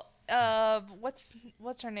 Well, what's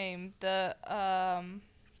her name? The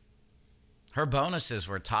Her bonuses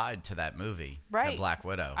were tied to that movie, Right. to Black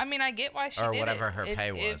Widow. I mean, I get why she Or did whatever it. her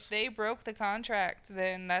pay was. If they broke the contract,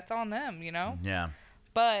 then that's on them, you know? Yeah.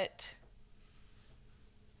 But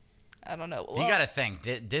I don't know. You got to think.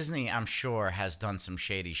 Disney, I'm sure, has done some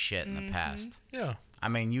shady shit in Mm-hmm. the past. Yeah. I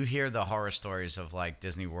mean, you hear the horror stories of, like,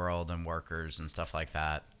 Disney World and workers and stuff like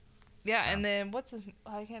that. Yeah, So. and then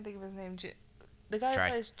I can't think of his name. The guy Try.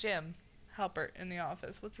 who plays Jim Halpert in The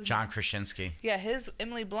Office. What's his John name? Krasinski. Yeah,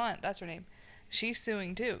 Emily Blunt, that's her name. She's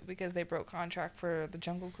suing too because they broke contract for the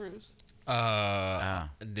Jungle Cruise.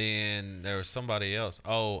 Then there was somebody else.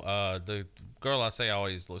 Oh, the girl I say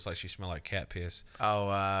always looks like she smelled like cat piss.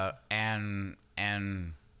 Oh, and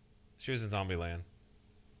She was in Zombieland.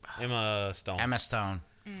 Emma Stone. Emma Stone.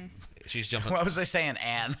 She's jumping. What was I saying?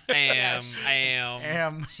 Anne.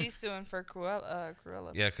 She's suing for Cruella.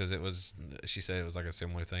 Yeah, because she said it was like a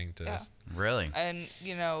similar thing to Yeah. this. Really? And,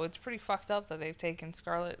 it's pretty fucked up that they've taken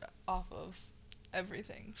Scarlett off of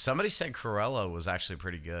everything. Somebody said Cruella was actually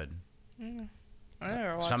pretty good. I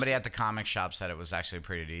never watched Somebody it. at the comic shop said it was actually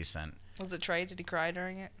pretty decent. Was it Trey? Did he cry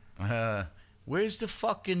during it? Where's the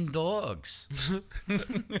fucking dogs?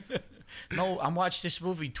 No, I watched this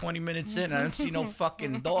movie 20 minutes in. I don't see no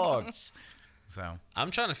fucking dogs. So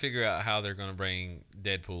I'm trying to figure out how they're going to bring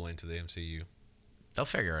Deadpool into the MCU. they'll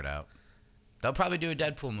figure it out. They'll probably do a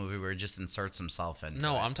Deadpool movie where he just inserts himself into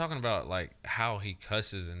No, it. I'm talking about like how he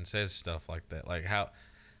cusses and says stuff like that. Like how,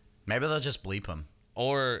 Maybe they'll just bleep him.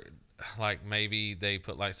 or like maybe they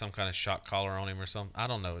put like some kind of shock collar on him or something. I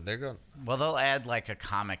don't know. They're going. Well, they'll add like a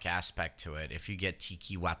comic aspect to it if you get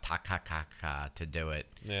Tiki Watakakaka to do it.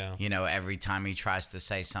 Yeah. You know, every time he tries to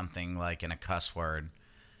say something like in a cuss word,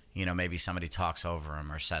 you know, maybe somebody talks over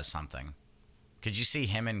him or says something. Could you see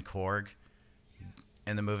him and Korg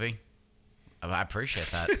in the movie? I appreciate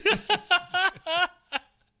that.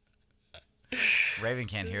 Raven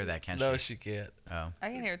can't hear that, can she? No, she can't. Oh. I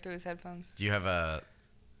can hear it through his headphones. Do you have a...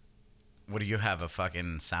 What do you have, a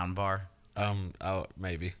fucking sound bar? Oh,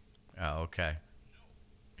 maybe. Oh, okay.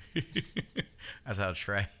 That's how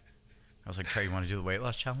Trey. I was like, Trey, you want to do the weight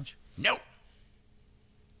loss challenge? No.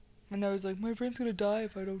 And I was like, my friend's gonna die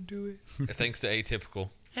if I don't do it. Thanks to Atypical.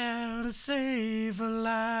 How to save a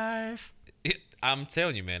life. I'm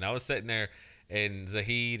telling you, man. I was sitting there, and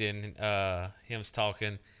Zahid and him's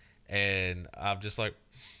talking, and I'm just like,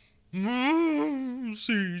 CJ.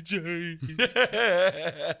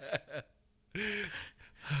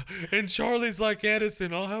 And Charlie's like,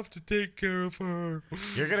 Addison, I'll have to take care of her.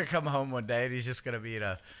 You're going to come home one day, and he's just going to be in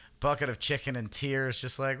a bucket of chicken and tears,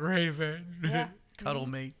 just like, Raven, Yeah. cuddle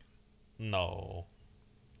me. No.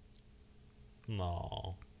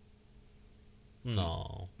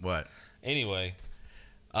 What? Anyway,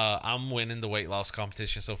 I'm winning the weight loss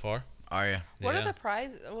competition so far. Are you? What Yeah. are the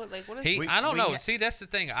prizes? What is He, We- I don't we know. ha- See, that's the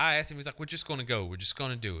thing. I asked him. He's like, "We're just gonna go. We're just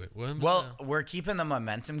gonna do it." Well, we're keeping the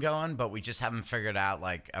momentum going, but we just haven't figured out,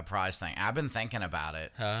 like, a prize thing. I've been thinking about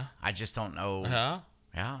it. huh? I just don't know.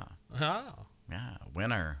 Yeah. Yeah.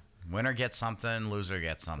 Winner gets something, loser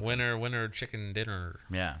gets something. Winner, chicken dinner.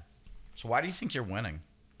 Yeah. So why do you think you're winning?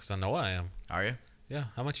 Because I know I am. Are you? Yeah.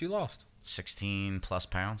 How much you lost? 16 plus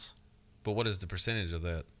pounds? But what is the percentage of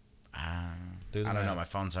that? I Do the don't know. math. My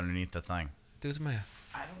phone's underneath the thing. Do the math.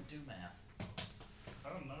 I don't do math. I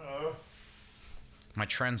don't know. My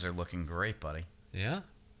trends are looking great, buddy. Yeah.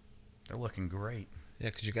 They're looking great. Yeah,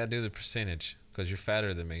 because you got to do the percentage. Because you're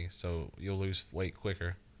fatter than me, so you'll lose weight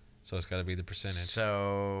quicker. So it's got to be the percentage.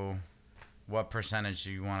 So, what percentage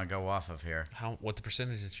do you want to go off of here? What the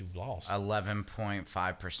percentage that you've lost?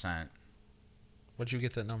 11.5%. Where'd you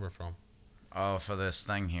get that number from? Oh, for this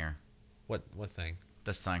thing here. What thing?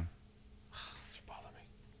 This thing. You bother me.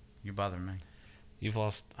 You bother me. You've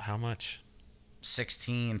lost how much?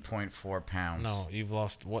 16.4 pounds. No, you've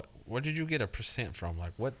lost what? Where did you get a percent from?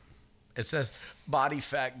 Like what? It says body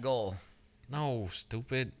fat goal. No,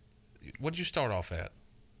 stupid. What did you start off at?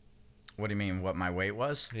 What do you mean? What my weight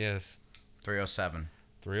was? Yes, 307.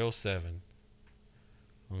 307.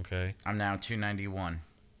 Okay. I'm now 291.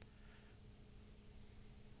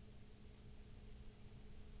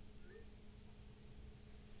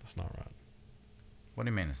 That's not right. What do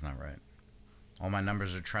you mean it's not right? All my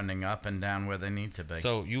numbers are trending up and down where they need to be.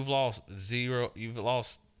 So you've lost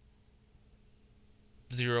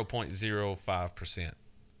 0.05%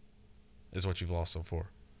 is what you've lost so far.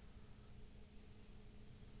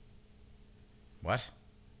 What?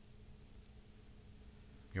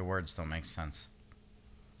 Your words don't make sense.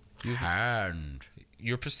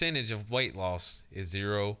 Your percentage of weight loss is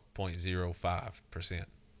 0.05%.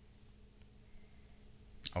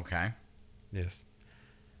 Okay. Yes.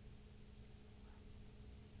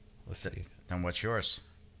 Let's see. Then what's yours?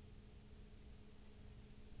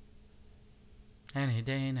 Any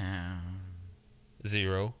day now.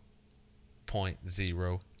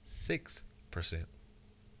 0.06%.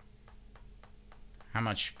 How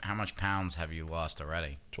much pounds have you lost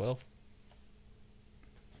already? 12.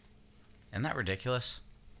 Isn't that ridiculous?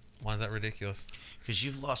 Why is that ridiculous? Because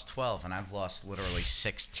you've lost 12 and I've lost literally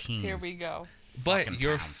 16. Here we go. But Fucking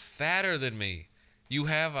you're pounds. fatter than me. You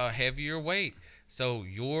have a heavier weight. So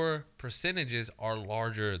your percentages are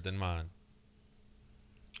larger than mine.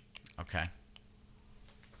 Okay.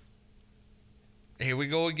 Here we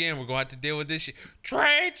go again. We're going to have to deal with this shit.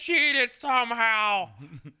 Trey cheated somehow.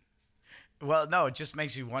 Well, no, it just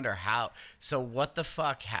makes you wonder how. So what the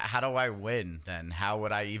fuck? How do I win then? How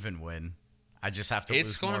would I even win? I just have to It's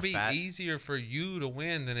lose going more to be fat? easier for you to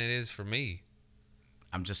win than it is for me.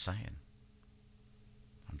 I'm just saying.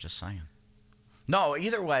 No,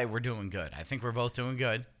 either way, we're doing good. I think we're both doing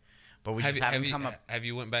good. But we just haven't come up. Have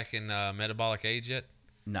you went back in metabolic age yet?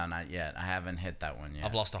 No, not yet. I haven't hit that one yet.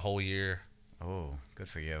 I've lost a whole year. Oh, good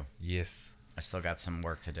for you. Yes. I still got some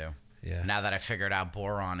work to do. Yeah. Now that I figured out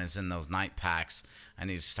boron is in those night packs, I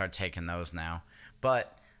need to start taking those now.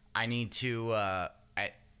 But I need to.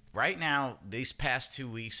 Right now, these past 2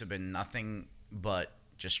 weeks have been nothing but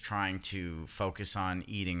just trying to focus on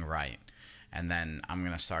eating right. and then I'm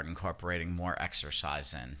gonna start incorporating more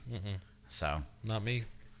exercise in. So not me.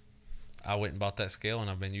 I went and bought that scale, and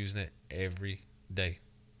I've been using it every day.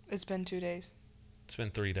 It's been 2 days. It's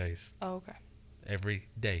been 3 days. Oh, okay. Every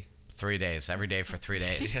day. 3 days, every day for 3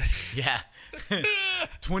 days. Yes. Yeah.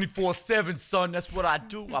 24/7, son. That's what I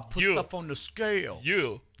do. I put You. stuff on the scale.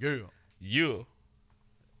 You. Yeah.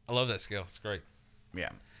 I love that scale. It's great. Yeah.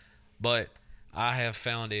 But I have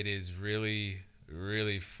found it is really,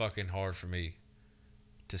 really fucking hard for me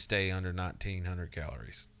to stay under 1,900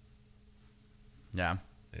 calories. Yeah.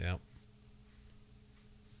 Yep.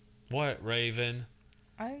 What, Raven?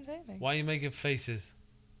 I didn't say anything. Why are you making faces?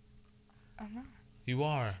 I'm not. You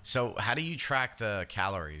are. So how do you track the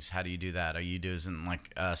calories? How do you do that? Are you using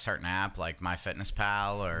like a certain app like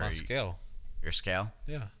MyFitnessPal or My scale. your scale?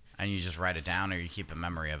 Yeah. And you just write it down or you keep a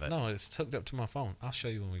memory of it? No, it's hooked up to my phone. I'll show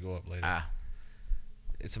you when we go up later. Ah.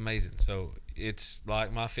 It's amazing. So it's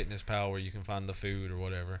like MyFitnessPal where you can find the food or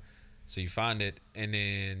whatever. So you find it and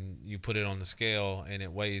then you put it on the scale and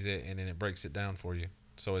it weighs it and then it breaks it down for you.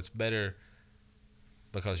 So it's better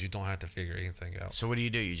because you don't have to figure anything out. So what do?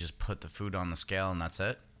 You just put the food on the scale and that's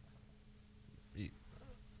it?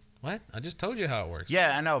 What? I just told you how it works.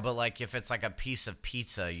 Yeah, I know, but like if it's like a piece of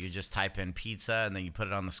pizza, you just type in pizza and then you put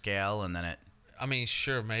it on the scale and then it... I mean,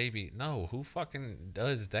 sure, maybe. No, who fucking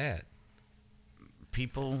does that?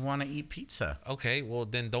 People want to eat pizza. Okay, well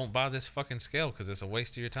then don't buy this fucking scale because it's a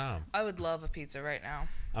waste of your time. I would love a pizza right now.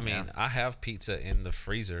 I mean, Yeah. I have pizza in the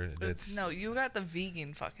freezer. No, you got the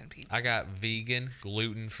vegan fucking pizza. I got vegan,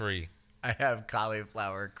 gluten-free. I have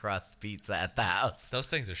cauliflower crust pizza at the house. Those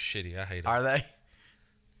things are shitty. I hate them. Are they?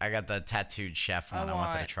 I got the tattooed chef one. I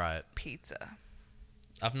wanted to want try it. pizza.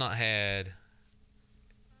 I've not had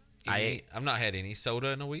I've not had any soda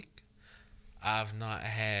in a week. I've not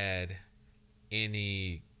had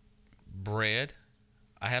any bread.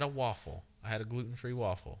 I had a waffle. I had a gluten-free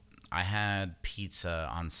waffle. I had pizza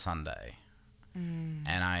on Sunday, and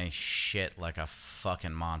I shit like a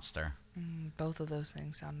fucking monster. Both of those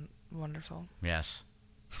things sound wonderful. Yes.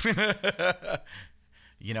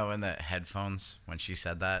 You know, in the headphones, when she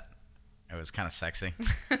said that, it was kind of sexy.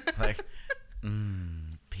 Like,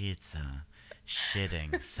 pizza,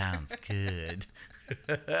 shitting, sounds good.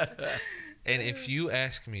 And if you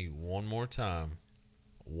ask me one more time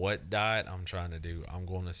what diet I'm trying to do, I'm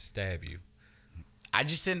going to stab you. I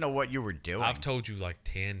just didn't know what you were doing. I've told you like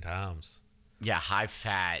 10 times. Yeah, high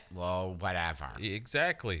fat, low, whatever.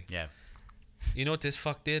 Exactly. Yeah. You know what this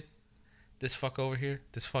fuck did? This fuck over here?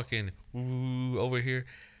 This fucking over here?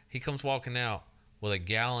 He comes walking out with a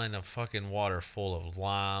gallon of fucking water full of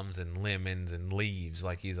limes and lemons and leaves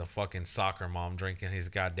like he's a fucking soccer mom drinking his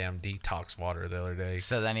goddamn detox water the other day.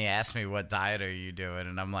 So then he asked me, what diet are you doing?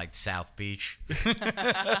 And I'm like, South Beach.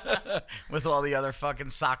 With all the other fucking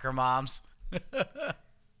soccer moms.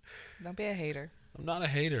 Don't be a hater. I'm not a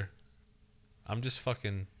hater. I'm just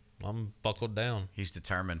fucking, I'm buckled down. He's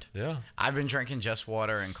determined. Yeah. I've been drinking just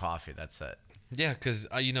water and coffee. That's it. Yeah, because,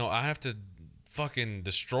 I have to fucking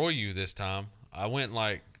destroy you this time. I went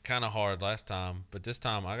like kind of hard last time, but this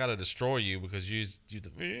time I gotta destroy you because you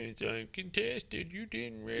it's uncontested. You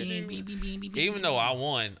didn't really. Even though I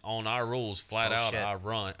won on our rules flat out, I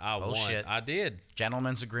won. I did.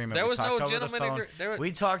 Gentleman's agreement. There we was no talked over gentleman the phone. agreement.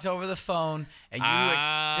 We talked over the phone, and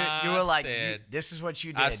you were like, "This is what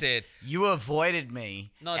you did." I said you avoided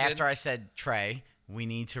me after didn't. I said, "Trey, we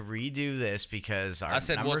need to redo this because our I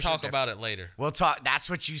said we'll numbers are talk different." about it later. We'll talk. That's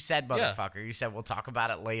what you said, Yeah. motherfucker. You said we'll talk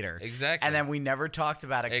about it later. Exactly. And then we never talked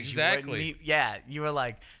about it. Exactly. You were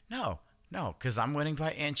like, no, because I'm winning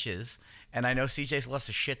by inches, and I know CJ's lost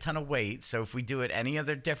a shit ton of weight. So if we do it any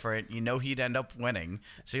other different, he'd end up winning.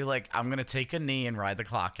 So you're like, I'm gonna take a knee and ride the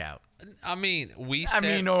clock out. I mean, we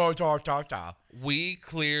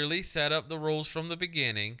clearly set up the rules from the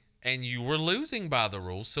beginning, and you were losing by the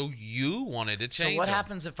rules, so you wanted to change. So what them.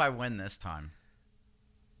 happens if I win this time?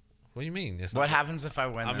 What do you mean? What happens if I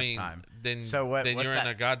win this time? Then what's you're that?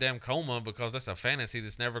 in a goddamn coma because that's a fantasy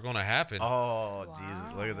that's never going to happen. Oh,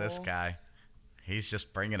 Jesus. Look at this guy. He's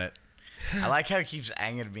just bringing it. I like how he keeps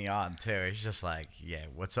egging me on, too. He's just like, yeah,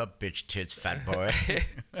 what's up, bitch tits, fat boy?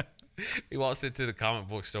 He walks into the comic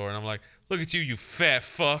book store, and I'm like, look at you fat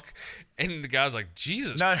fuck. And the guy's like,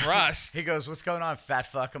 Jesus Christ. He goes, what's going on, fat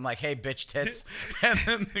fuck? I'm like, hey, bitch tits. And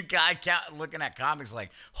then the guy looking at comics like,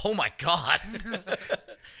 oh, my God.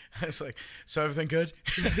 I was like, so everything good?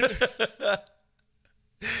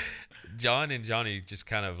 John and Johnny just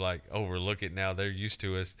kind of like overlook it now. They're used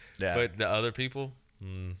to us. Yeah. But the other people,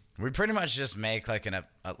 We pretty much just make like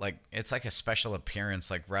it's like a special appearance,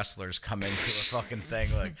 like wrestlers come into a fucking thing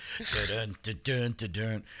like, dun, dun, dun, dun,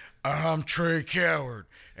 dun. I'm Trey Coward,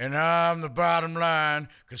 and I'm the bottom line,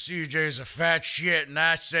 because CJ's a fat shit, and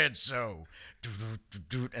I said so.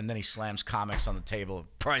 And then he slams comics on the table.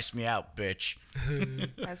 Price me out, bitch.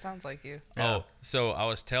 That sounds like you. Yeah. Oh, so I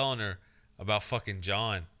was telling her about fucking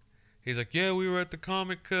John. He's like, yeah, we were at the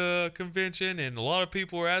comic convention, and a lot of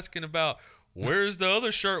people were asking about, where's the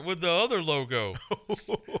other shirt with the other logo?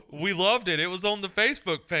 We loved it. It was on the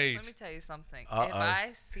Facebook page. Let me tell you something. If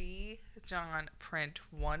I see John print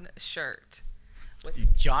one shirt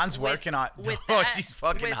John's working on he's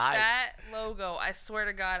fucking with high. that logo, I swear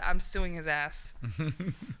to God, I'm suing his ass.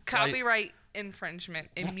 Copyright infringement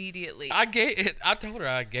immediately. I told her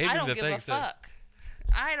I gave him the thing. I don't give a fuck.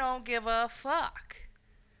 I don't give a fuck.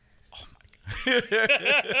 Oh my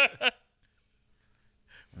God.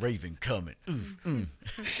 Raven coming.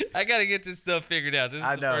 I gotta get this stuff figured out. This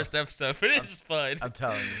is the first episode, but it's fun. I'm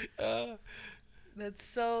telling you.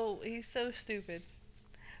 He's so stupid.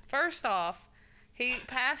 First off, he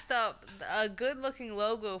passed up a good-looking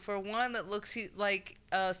logo for one that looks like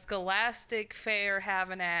a Scholastic Fair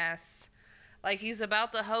having ass. Like he's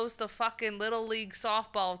about to host a fucking Little League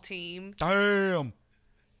softball team. Damn.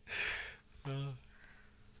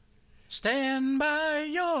 Stand by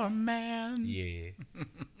your man. Yeah.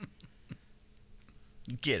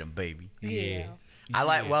 Get him, baby. Yeah.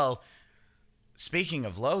 Speaking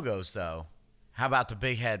of logos, though, how about the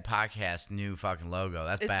Big Head Podcast new fucking logo?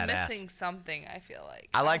 That's badass. It's missing something, I feel like.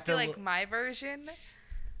 I feel like my version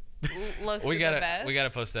looked we the best. We gotta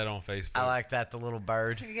post that on Facebook. I like that, the little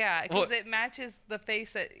bird. Yeah, because it matches the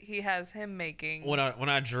face that he has him making. When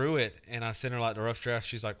I drew it and I sent her like the rough draft,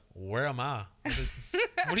 she's like, "Where am I?" I said,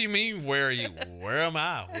 what do you mean, where are you? Where am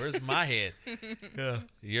I? Where's my head? Yeah.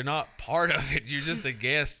 You're not part of it. You're just a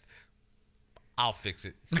guest. I'll fix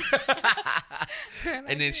it.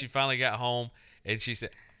 And then she finally got home and she said,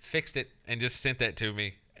 fixed it, and just sent that to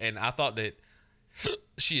me. And I thought that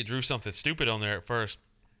she had drew something stupid on there at first.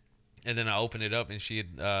 And then I opened it up and she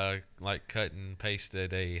had cut and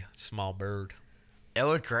pasted a small bird. It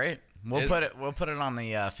looked great. We'll put it on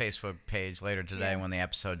the Facebook page later today when the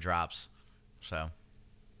episode drops. So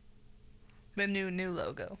the new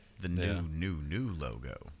logo. The new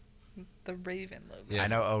logo. The Raven logo. Yeah. I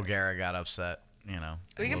know O'Gara got upset,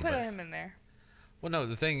 We can put him in there. Well, no,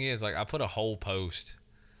 the thing is, I put a whole post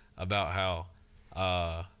about how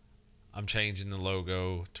I'm changing the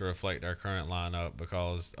logo to reflect our current lineup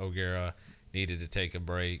because O'Gara needed to take a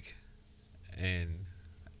break, and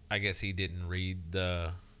I guess he didn't read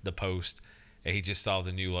the post, and he just saw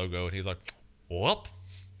the new logo, and he's like, "Whoop,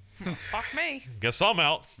 fuck me. Guess I'm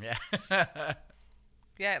out." Yeah.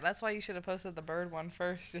 Yeah, that's why you should have posted the bird one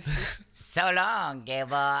first. Just so long, gay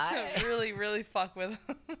boy. really, really fuck with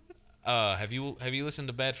him. Have you listened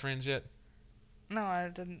to Bad Friends yet? No, I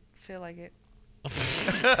didn't feel like it.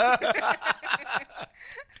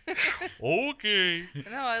 Okay.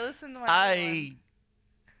 No, I listened to my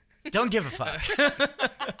don't give a fuck.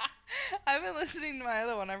 I've been listening to my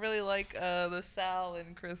other one. I really like the Sal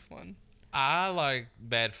and Chris one. I like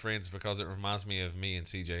Bad Friends because it reminds me of me and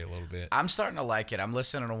CJ a little bit. I'm starting to like it. I'm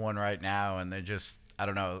listening to one right now, and they're just, I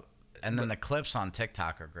don't know. And then the clips on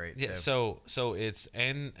TikTok are great, yeah, too. So it's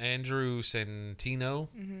Andrew Santino.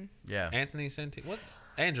 Mm-hmm. Yeah. Anthony Santino. What's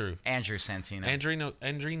Andrew? Andrew Santino. Andrino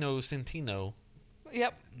Santino.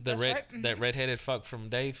 Yep. That redheaded fuck from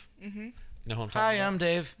Dave. Mm-hmm. You know who I'm talking Hi, about? I'm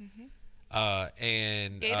Dave. Mm-hmm.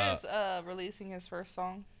 And Gata's releasing his first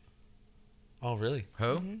song. Oh, really? Who?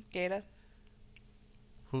 Mm-hmm. Gata.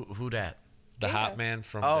 Who that? The Gata. hot man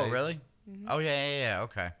from Oh, Dave. really? Mm-hmm. Oh, yeah.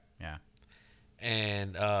 Okay. Yeah.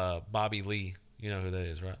 And Bobby Lee. You know who that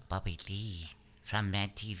is, right? Bobby Lee from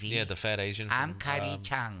Mad TV. Yeah, the fat Asian. I'm Kylie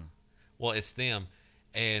Chung. Well, it's them.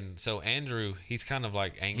 And so Andrew, he's kind of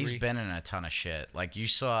like angry. He's been in a ton of shit. Like you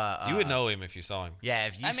saw. You would know him if you saw him. Yeah,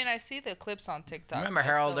 if you. I see the clips on TikTok. Remember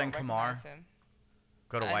Harold and Kumar? Him.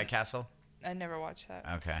 Go to White Castle. I never watched that.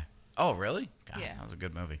 Okay. Oh, really? God, Yeah. That was a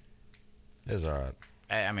good movie. It was all right.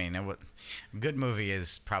 I mean, good movie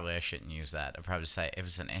is probably, I shouldn't use that. I'd probably say it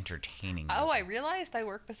was an entertaining movie. Oh, I realized I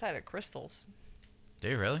work beside a Crystals. Do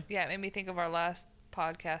you really? Yeah, it made me think of our last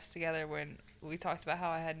podcast together when we talked about how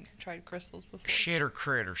I hadn't tried crystals before. Shitter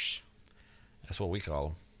critters. That's what we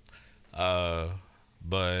call them.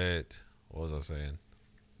 But what was I saying?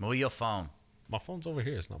 Move your phone. My phone's over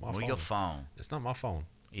here. It's not my phone. Move your phone. It's not my phone.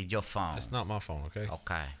 Eat your phone. It's not my phone, okay?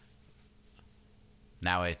 Okay.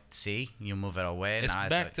 Now see, you move it away. It's now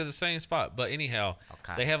back to the same spot. But anyhow,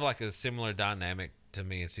 Okay. they have like a similar dynamic to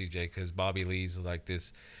me and CJ because Bobby Lee's like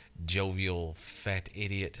this jovial fat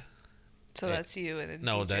idiot. So that's you, and it's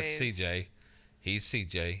no, that's CJ. He's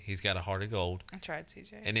CJ. He's got a heart of gold. I tried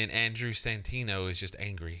CJ. And then Andrew Santino is just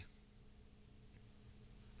angry.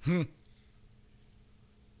 I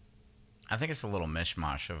think it's a little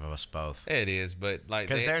mishmash of us both. It is, but like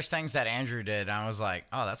because there's things that Andrew did, and I was like,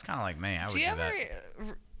 oh, that's kind of like me. I would do that.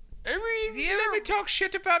 Let me talk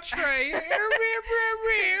shit about Trey. Do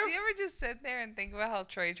you ever just sit there and think about how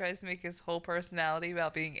Trey tries to make his whole personality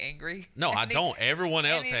about being angry? No, I don't. Everyone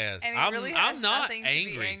else has. And I'm has not nothing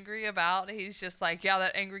angry. To be angry about. He's just like, yeah,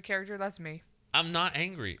 that angry character, that's me. I'm not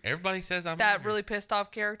angry. Everybody says I'm that angry. really pissed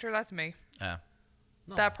off character, that's me. Yeah.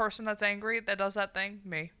 No. That person that's angry, that does that thing,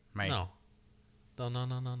 me. Right. No.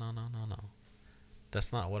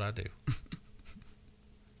 That's not what I do.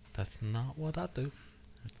 That's not what I do.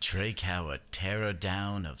 Trey Coward, terror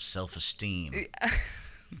down of self-esteem.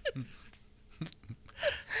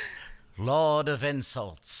 Lord of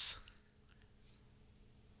insults.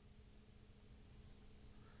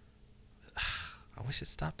 I wish it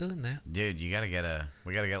stopped doing that. Dude, we gotta get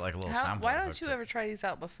like a little soundboard. Why don't you ever try these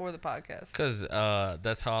out before the podcast? Because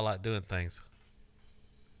that's how I like doing things.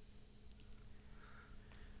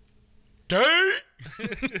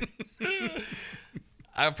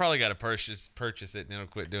 I've probably got to purchase it and it'll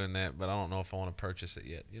quit doing that, but I don't know if I want to purchase it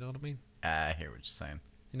yet. You know what I mean? I hear what you're saying.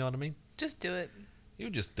 You know what I mean? Just do it. You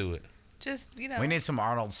just do it. Just, you know. We need some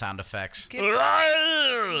Arnold sound effects.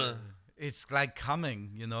 It's like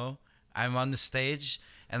coming, you know? I'm on the stage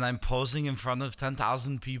and I'm posing in front of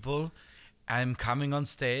 10,000 people. I'm coming on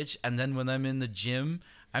stage, and then when I'm in the gym,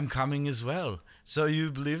 I'm coming as well. So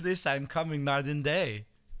you believe this? I'm coming night and day.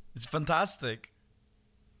 It's fantastic.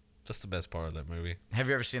 That's the best part of that movie. Have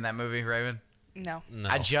you ever seen that movie, Raven? No.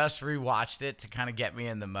 I just rewatched it to kind of get me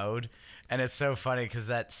in the mode. And it's so funny because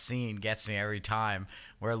that scene gets me every time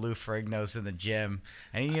where Lou Ferrigno's in the gym.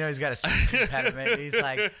 And, you know, he's got a speech impediment. And he's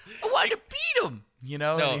like, I want to beat him. You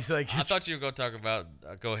know? No, and he's like, I thought you were going to talk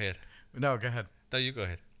about... go ahead. No, go ahead. No, you go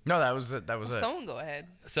ahead. No, that was it. That was it. Someone go ahead.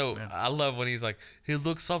 So I love when he's like, he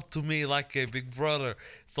looks up to me like a big brother.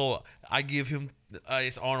 So I give him,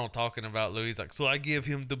 it's Arnold talking about Lou. He's like, so I give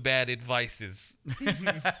him the bad advices.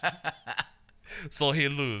 So he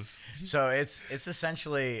lose. So it's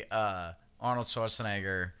essentially Arnold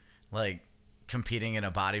Schwarzenegger like competing in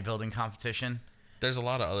a bodybuilding competition. There's a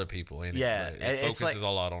lot of other people in it. Yeah, But it focuses a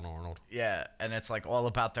lot on Arnold. Yeah, and it's like all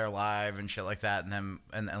about their life and shit like that, and then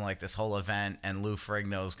and like this whole event, and Lou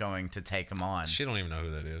Ferrigno's going to take him on. She don't even know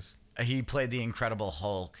who that is. He played the Incredible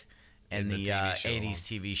Hulk in the TV show 80s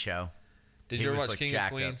TV show. Did He you ever was, watch like, King of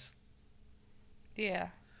jacked up. Queens? Yeah.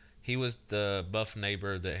 He was the buff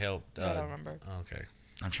neighbor that helped. I don't remember. Okay.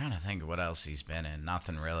 I'm trying to think of what else he's been in.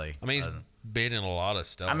 Nothing really. I mean, he's been in a lot of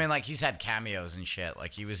stuff. I mean, like, he's had cameos and shit.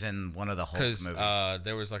 Like, he was in one of the Hulk movies. Because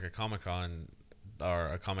there was like a Comic-Con or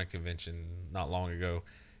a comic convention not long ago,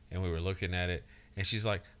 and we were looking at it, and she's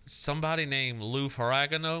like, somebody named Lou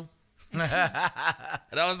Ferrigno? And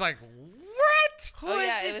I was like, what? Who Oh, is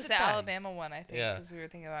yeah, it this was the guy? Alabama one, I think, Yeah. because we were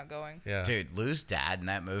thinking about going. Yeah. Dude, Lou's dad in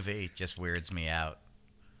that movie just weirds me out.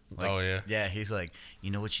 Like, oh, yeah? Yeah, he's like,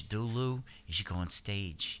 you know what you do, Lou? Is you go on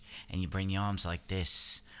stage and you bring your arms like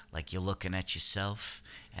this, like you're looking at yourself,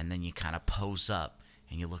 and then you kind of pose up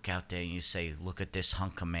and you look out there and you say, look at this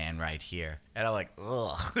hunk of man right here. And I'm like,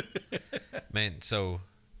 ugh. Man, so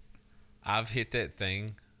I've hit that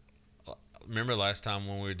thing. Remember last time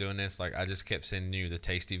when we were doing this, like I just kept sending you the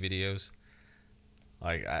tasty videos?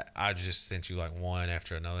 Like I just sent you like one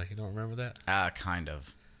after another. You don't remember that? Kind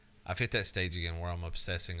of. I've hit that stage again where I'm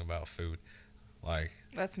obsessing about food. Like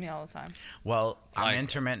That's me all the time. Well, I'm Like-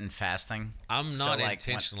 intermittent fasting. I'm So, not like,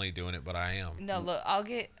 intentionally doing it, but I am. No, look, I'll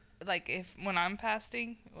get, like, when I'm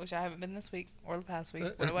fasting, which I haven't been this week or the past week.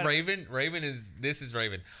 Whatever. Raven is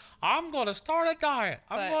Raven. I'm gonna start a diet.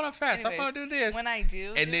 I'm But gonna fast. I'm anyways, gonna do this. When I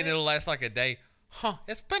do. And then it, it'll last like a day. Huh?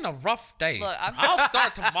 It's been a rough day. Look, I'll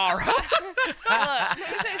start tomorrow. Look, let me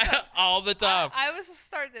tell you something. All the time. I was to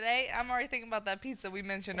start today. I'm already thinking about that pizza we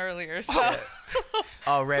mentioned earlier. So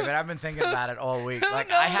Oh, Raven, I've been thinking about it all week. Who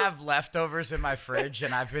Like, I knows? have leftovers in my fridge,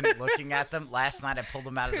 and I've been looking at them. Last night, I pulled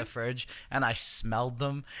them out of the fridge, and I smelled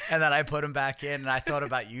them, and then I put them back in, and I thought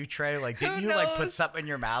about you, Trey. Like, didn't Who you, like, put knows? something in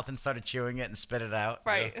your mouth and started chewing it and spit it out?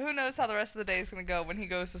 right, who knows how the rest of the day is gonna go when he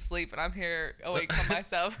goes to sleep and I'm here awake by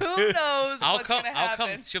myself. Who knows what's gonna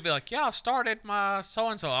happen? She'll be like, yeah, I started my so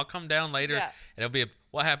and so. I'll come down later, Yeah. and it'll be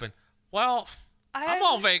what happened. Well, I'm I-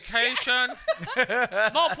 on vacation.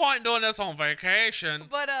 No point in doing this on vacation.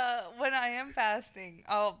 But when I am fasting,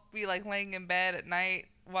 I'll be like laying in bed at night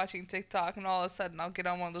watching TikTok, and all of a sudden I'll get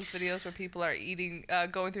on one of those videos where people are eating,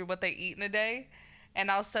 going through what they eat in a day,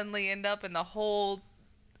 and I'll suddenly end up in the whole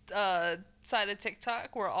side of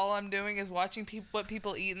TikTok where all I'm doing is watching what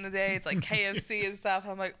people eat in the day. It's like KFC and stuff.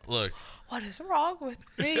 I'm like, look, what is wrong with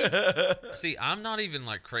me? See, I'm not even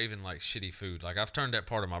like craving like shitty food. Like I've turned that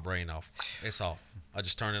part of my brain off. It's off. I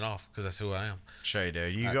just turn it off because that's who I am. Sure you do.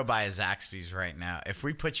 You go buy a Zaxby's right now. If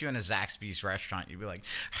we put you in a Zaxby's restaurant, you'd be like,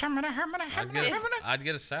 I'd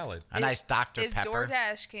get a salad. A nice Dr. If Pepper.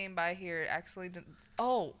 DoorDash came by here, I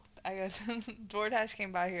guess DoorDash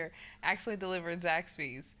came by here, actually delivered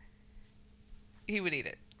Zaxby's, he would eat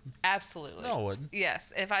it. Absolutely. No, I wouldn't.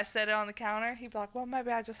 Yes. If I set it on the counter, he'd be like, well,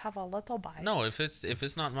 maybe I just have a little bite. No, if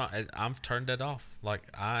it's not my, I've turned that off. Like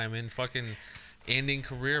I'm in fucking ending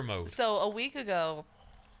career mode. So a week ago,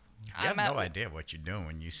 You have no idea what you're doing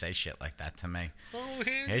when you say shit like that to me.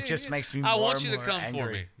 It just makes me I more want you and to more come angry.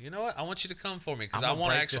 for me. You know what? I want you to come for me because I'm I gonna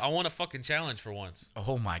want to break actually. this- I want a fucking challenge for once.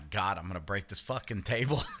 Oh my God, I'm going to break this fucking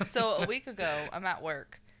table. So a week ago, I'm at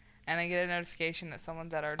work, and I get a notification that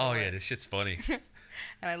someone's at our door. Oh yeah, this shit's funny.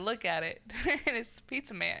 And I look at it, and it's the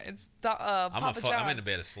pizza man. It's Papa John's. I'm in the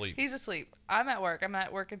bed asleep. He's asleep. I'm at work. I'm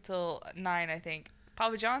at work until 9, I think.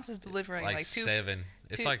 Papa John's is delivering like 2. 7.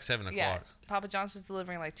 It's like 7 o'clock. Yeah, Papa John's is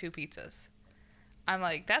delivering like 2 pizzas. I'm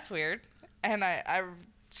like, that's weird. And I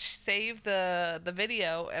save the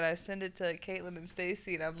video, and I send it to Caitlin and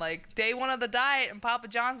Stacy, and I'm like, day 1 of the diet, and Papa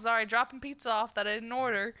John's is already dropping pizza off that I didn't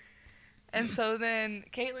order. And so then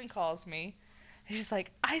Caitlin calls me. And she's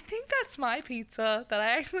like, I think that's my pizza that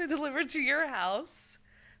I actually delivered to your house.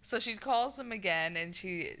 So she calls them again, and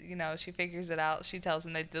she figures it out. She tells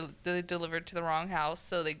them they delivered to the wrong house,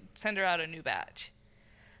 so they send her out a new batch.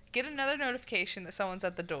 Get another notification that someone's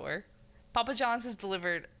at the door. Papa John's has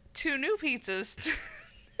delivered 2 new pizzas to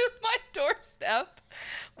my doorstep.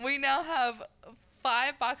 We now have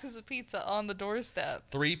 5 boxes of pizza on the doorstep.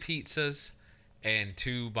 3 pizzas and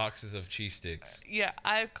 2 boxes of cheese sticks. Yeah,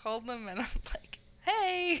 I called them, and I'm like,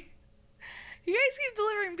 hey, you guys keep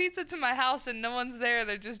delivering pizza to my house and no one's there.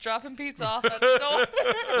 They're just dropping pizza off at the door.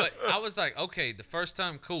 But I was like, okay, the first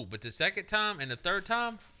time, cool. But the second time and the third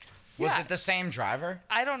time? Was it the same driver?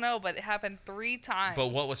 I don't know, but it happened 3 times. But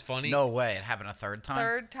what was funny? No way. It happened a third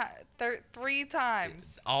time? 3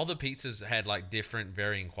 times. All the pizzas had like different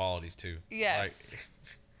varying qualities too. Yes. Like,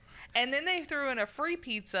 and then they threw in a free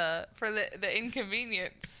pizza for the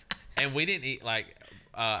inconvenience. and we didn't eat like...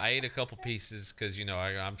 I ate a couple pieces because,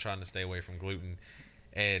 I'm trying to stay away from gluten.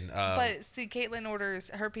 And but see, Caitlin orders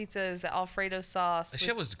her pizza is the Alfredo sauce. The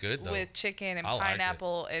shit was good, though. With chicken and I liked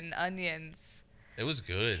pineapple and onions. It was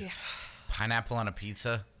good. Yeah. Pineapple on a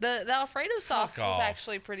pizza? The Alfredo sauce was off.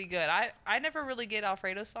 actually pretty good. I never really get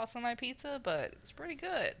Alfredo sauce on my pizza, but it's pretty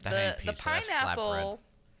good. That ain't pizza, that's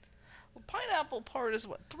pineapple part is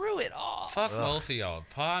what threw it off. Fuck both of y'all.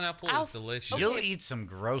 Pineapple is delicious. You'll eat some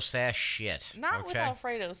gross ass shit. Not with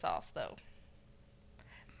Alfredo sauce though.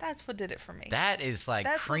 That's what did it for me. That is like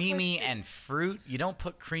That's creamy and fruit. You don't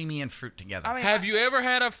put creamy and fruit together. I mean, Have you ever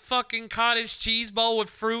had a fucking cottage cheese bowl with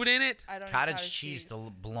fruit in it? I don't eat Cottage cheese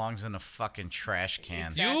belongs in a fucking trash can.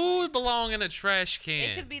 Exactly. You belong in a trash can.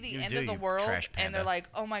 It could be the You end do, of the you world, trash and they're panda. like,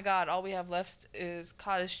 "Oh my God, all we have left is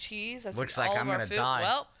cottage cheese." That's Looks all like of I'm our gonna food. die.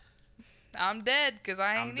 Well, I'm dead because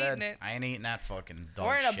I I'm ain't dead. eating it. I ain't eating that fucking dog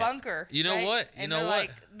We're in a shit. bunker. You know right? what? You And know they're what?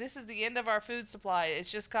 like, this is the end of our food supply. It's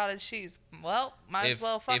just cottage cheese. Well, might as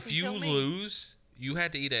well fucking If you kill me. lose, you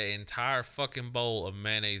had to eat an entire fucking bowl of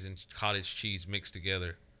mayonnaise and cottage cheese mixed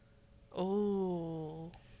together. Ooh.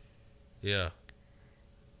 Yeah.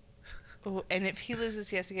 Ooh. And if he loses,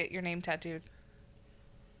 he has to get your name tattooed.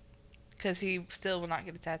 Because he still will not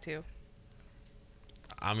get a tattoo.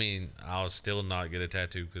 I mean, I'll still not get a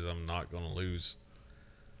tattoo because I'm not going to lose.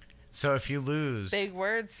 So if you lose Big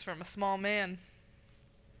words from a small man.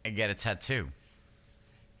 and get a tattoo.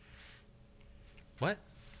 What?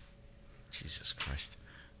 Jesus Christ.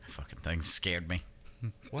 That fucking thing scared me.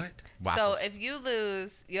 What? Waffles. So if you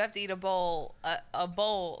lose, you have to eat a bowl,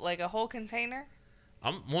 like a whole container.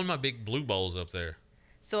 I'm one of my big blue bowls up there.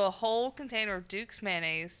 So a whole container of Duke's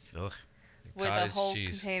mayonnaise Ugh. with a Cottage whole cheese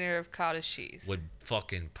container of cottage cheese. with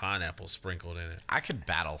fucking pineapple sprinkled in it. I could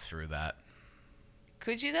battle through that.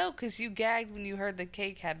 Could you though? Because you gagged when you heard the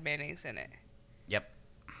cake had mayonnaise in it. Yep.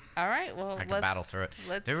 All right, well, I could battle through it.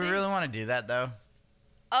 Let's Do we see. really want to do that though?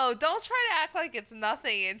 Oh, don't try to act like it's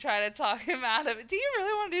nothing and try to talk him out of it. Do you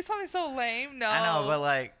really want to do something so lame? No. I know, but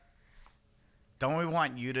like, don't we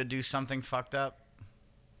want you to do something fucked up?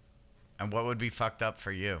 And what would be fucked up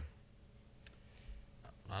for you?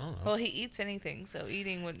 I don't know. Well, he eats anything, so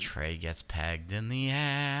eating wouldn't. Trey gets pegged in the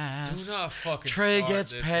ass. Do not fucking Trey start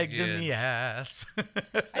gets this pegged in again. the ass.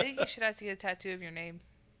 I think you should have to get a tattoo of your name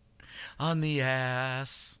On the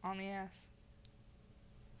ass. on the ass.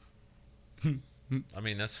 I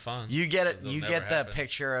mean, that's fun. You get it. You get the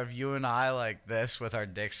picture of you and I like this with our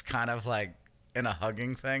dicks kind of like in a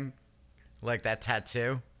hugging thing, like that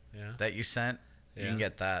tattoo that you sent. You can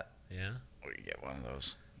get that. Yeah. Or you get one of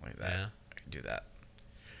those like that. Yeah. I can do that.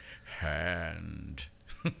 And.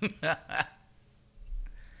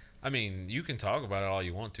 I mean, you can talk about it all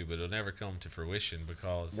you want to, but it'll never come to fruition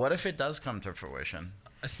because. What if it does come to fruition?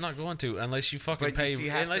 It's not going to unless you fucking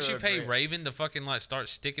pay Raven to fucking like start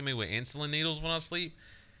sticking me with insulin needles when I sleep.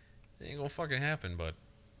 It ain't gonna fucking happen, bud.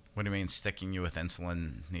 What do you mean sticking you with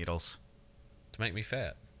insulin needles? To make me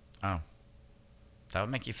fat. Oh. That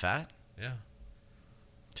would make you fat? Yeah.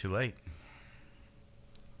 Too late.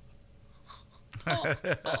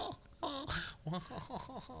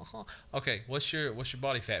 Okay, what's your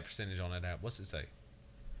body fat percentage on that app? What's it say?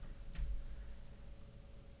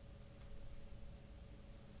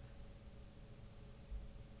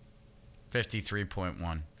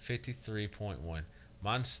 $53.1. 53.1.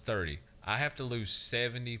 Mine's 30. I have to lose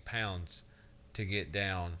 70 pounds to get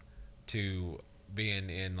down to being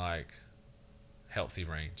in like healthy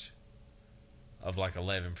range of like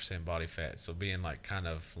 11% body fat. So being like kind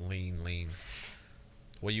of lean.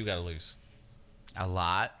 What you got to lose? A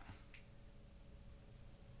lot.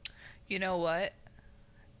 You know what?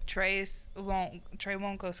 Trey won't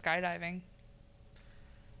go skydiving.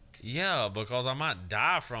 Yeah, because I might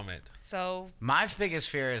die from it. So my biggest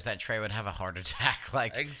fear is that Trey would have a heart attack.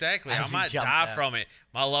 Like exactly, I might die from it.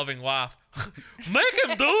 My loving wife, make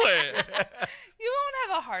him do it. You won't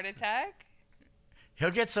have a heart attack.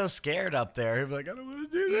 He'll get so scared up there. He'll be like, I don't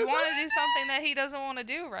want to do this. You want to do something that he doesn't want to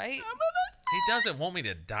do, right? He doesn't want me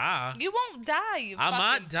to die. You won't die. You. I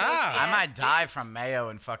might die. I might die from mayo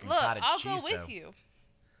and fucking cottage cheese. Look, I'll go with you.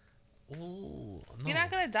 Ooh, no. You're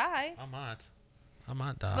not gonna die. I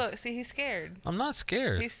might die. Look, see, he's scared. I'm not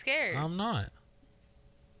scared. He's scared. I'm not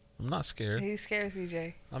scared. He's scared,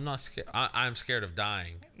 CJ. I'm not scared. I'm scared of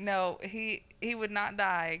dying. No, he would not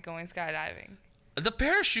die going skydiving. The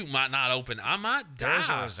parachute might not open. I might die. There's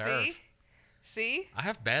a reserve. See? I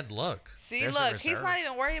have bad luck. See, look, he's not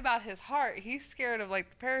even worried about his heart. He's scared of like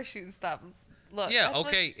the parachute and stuff. Look. Yeah,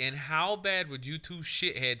 okay. And how bad would you two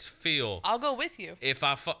shitheads feel? I'll go with you. If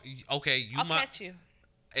I'll catch you.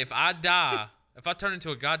 If I die, if I turn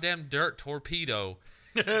into a goddamn dirt torpedo,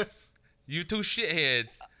 you two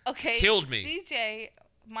shitheads killed me. CJ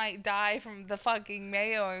might die from the fucking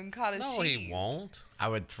mayo and cottage cheese. No, he won't. I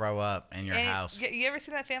would throw up in your house. You ever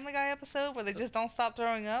see that Family Guy episode where they just don't stop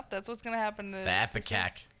throwing up? That's what's going to happen to the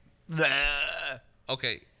epicac.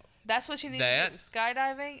 Okay. That's what you need to do.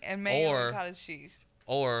 Skydiving and mayo and cottage cheese.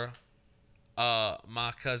 Or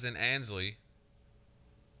my cousin Ansley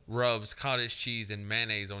rubs cottage cheese and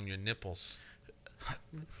mayonnaise on your nipples.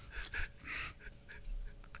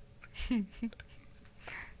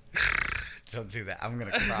 Don't do that. I'm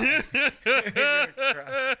going to cry.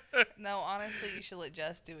 No, honestly, you should let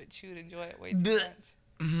Jess do it. She would enjoy it way too much.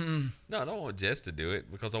 No, I don't want Jess to do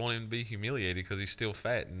it because I want him to be humiliated because he's still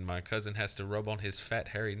fat and my cousin has to rub on his fat,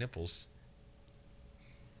 hairy nipples.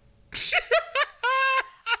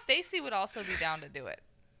 Stacy would also be down to do it.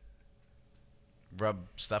 Rub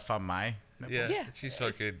stuff on my nipples? Yeah. She's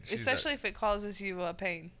fucking... Especially if it causes you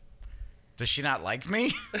pain. Does she not like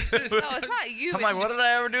me? No, it's not you. I'm like, what did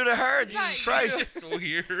I ever do to her? Jesus Christ. It's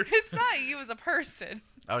weird. It's not you as a person.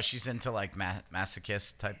 Oh, she's into like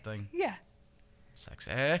masochist type thing? Yeah.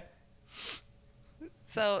 Sexy.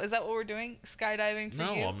 So, is that what we're doing? Skydiving for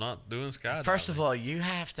you? No, I'm not doing skydiving. First of all, you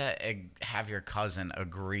have to have your cousin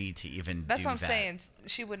agree to even That's do what I'm that. saying.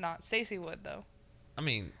 She would not. Stacy would, though. I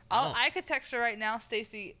mean... I could text her right now,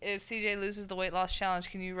 Stacy, if CJ loses the weight loss challenge,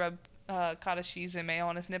 can you rub cottage cheese and mayo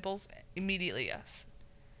on his nipples? Immediately, yes.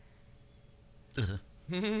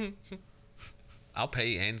 I'll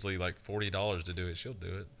pay Ansley like $40 to do it. She'll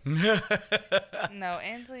do it. No,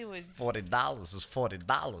 Ansley would... $40 is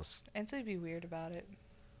 $40. Ansley would be weird about it.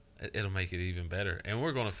 It'll make it even better. And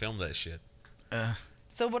we're going to film that shit.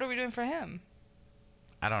 So what are we doing for him?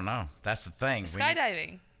 I don't know. That's the thing.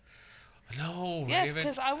 Skydiving. No, Yes, Raven.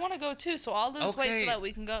 because I want to go too, so I'll lose weight so that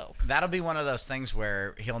we can go. That'll be one of those things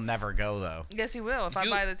where he'll never go, though. Yes, he will if I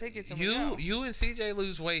buy the tickets and we go. You and CJ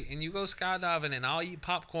lose weight and you go skydiving and I'll eat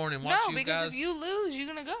popcorn and watch you guys. No, because if you lose, you're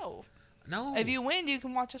going to go. No. If you win, you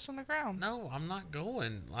can watch us from the ground. No, I'm not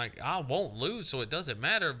going. Like, I won't lose, so it doesn't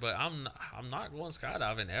matter, but I'm not going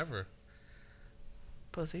skydiving ever.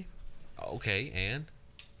 Pussy. Okay, and?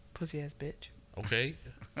 Pussy ass bitch. Okay.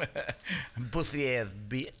 Pussy ass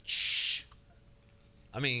bitch.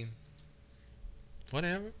 I mean,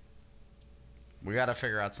 whatever. We got to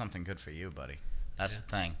figure out something good for you, buddy. That's the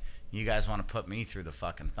thing. You guys want to put me through the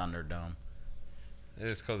fucking Thunderdome.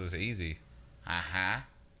 It's because it's easy. Uh-huh.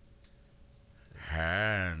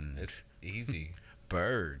 Hand. It's easy.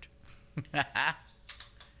 Bird. I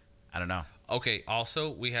don't know. Okay, also,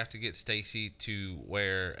 we have to get Stacy to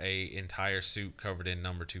wear a entire suit covered in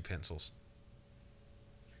number 2 pencils.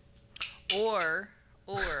 Or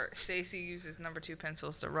Stacy uses number 2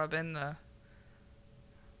 pencils to rub in the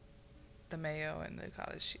mayo and the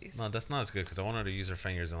cottage cheese. No, that's not as good because I want her to use her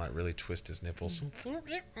fingers and like really twist his nipples.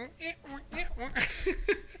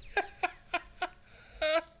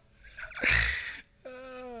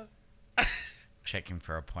 Checking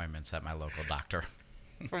for appointments at my local doctor.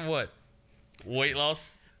 For what? Weight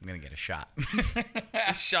loss? I'm going to get a shot.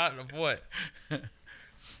 A shot of what?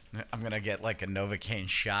 I'm going to get like a Novocaine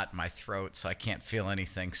shot in my throat so I can't feel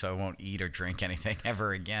anything, so I won't eat or drink anything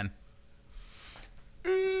ever again.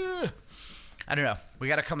 I don't know. We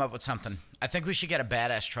got to come up with something. I think we should get a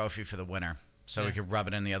badass trophy for the winner so we could rub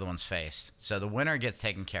it in the other one's face. So the winner gets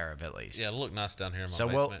taken care of at least. Yeah, look nice down here in my so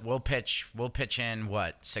basement. we'll pitch in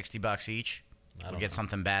what, $60 each? We'll get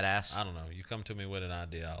something badass. I don't know. You come to me with an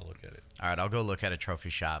idea, I'll look at it. All right, I'll go look at a trophy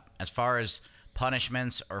shop. As far as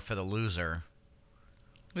punishments or for the loser,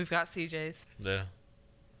 we've got CJ's. Yeah.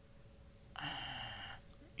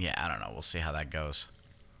 Yeah, I don't know. We'll see how that goes.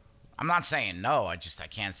 I'm not saying no. I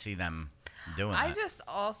can't see them doing that. I just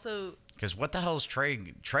also... Because what the hell is Trey?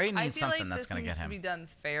 Trey needs something that's going to get him. I feel like this needs to be done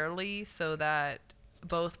fairly so that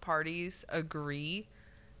both parties agree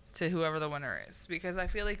to whoever the winner is. Because I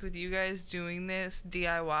feel like with you guys doing this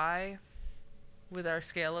DIY with our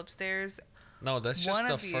scale upstairs... No, that's just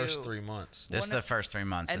the first 3 months. This is the first 3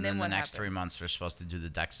 months. And then the next happens? 3 months, they're supposed to do the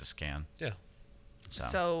DEXA scan. Yeah.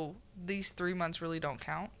 So these 3 months really don't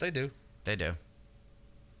count? They do. They do.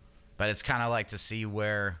 But it's kind of like to see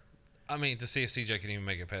where... I mean, to see if CJ can even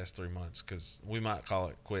make it past 3 months, because we might call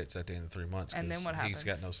it quits at the end of 3 months. And then what happens?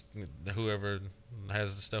 He's got whoever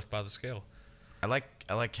has the stuff by the scale. I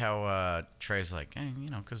like how Trey's like,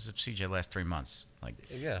 because if CJ lasts 3 months, like,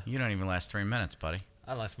 yeah, you don't even last 3 minutes, buddy.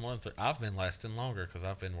 I last more than 3. I've been lasting longer because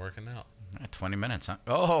I've been working out. 20 minutes, huh?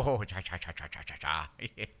 Oh, cha.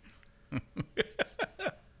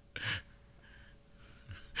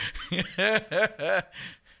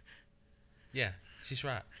 Yeah, she's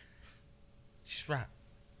right. She's right.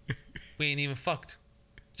 We ain't even fucked.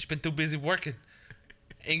 She's been too busy working.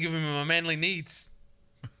 Ain't giving me my manly needs.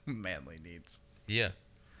 Manly needs. Yeah.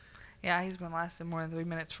 Yeah, he's been lasting more than 3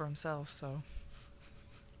 minutes for himself, so.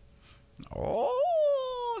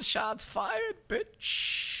 Oh, shots fired,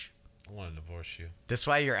 bitch. I want to divorce you. This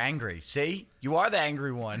way you're angry. See? You are the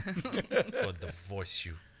angry one. I'll divorce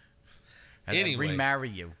you. And anyway, then remarry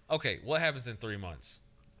you. Okay, what happens in 3 months?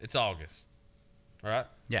 It's August. Right?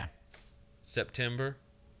 Yeah. September,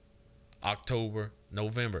 October,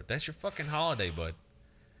 November. That's your fucking holiday, bud.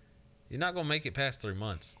 You're not going to make it past 3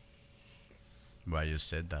 months. Why you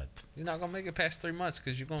said that? You're not going to make it past 3 months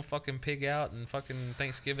because you're going to fucking pig out and fucking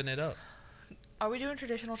Thanksgiving it up. Are we doing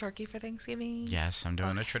traditional turkey for Thanksgiving? Yes, I'm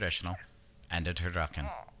doing a traditional. Yes. And a turducken.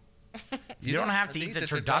 Oh. You don't have to eat the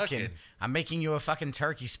turducken. I'm making you a fucking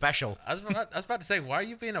turkey special. I was about to say, why are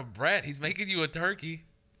you being a brat? He's making you a turkey.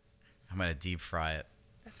 I'm going to deep fry it.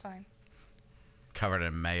 That's fine. Covered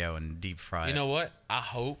in mayo and deep fry it. You know what? I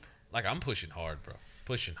hope. Like, I'm pushing hard, bro.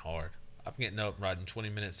 Pushing hard. I'm getting up, riding 20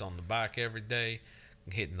 minutes on the bike every day,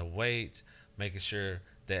 hitting the weights, making sure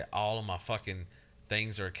that all of my fucking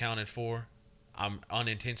things are accounted for. I'm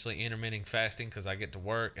unintentionally intermittent fasting because I get to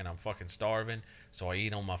work and I'm fucking starving. So I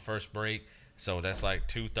eat on my first break. So that's like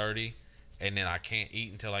 2:30. And then I can't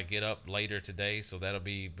eat until I get up later today. So that'll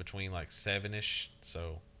be between like 7-ish.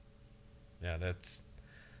 So, yeah, that's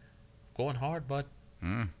going hard, bud.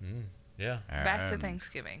 Yeah. Back to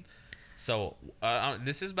Thanksgiving. So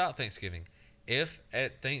this is about Thanksgiving. If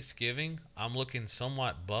at Thanksgiving I'm looking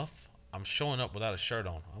somewhat buff, I'm showing up without a shirt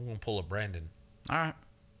on. I'm going to pull a Brandon. All right.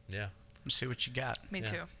 Yeah. Let's see what you got. Me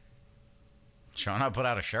too. Showing up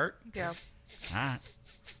without a shirt? Yeah. All right.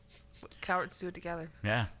 Cowards do it together.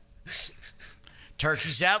 Yeah.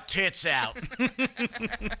 Turkey's out, tits out.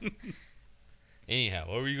 Anyhow,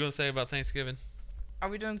 what were you going to say about Thanksgiving? Are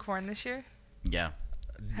we doing corn this year? Yeah.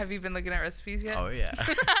 Have you been looking at recipes yet? Oh, yeah.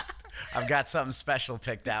 I've got something special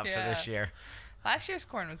picked out for this year. Last year's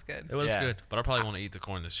corn was good. It was good, but I probably want to eat the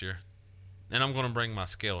corn this year. And I'm going to bring my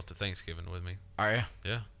scale to Thanksgiving with me. Are you?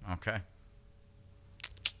 Yeah. Okay.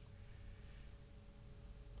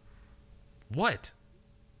 What?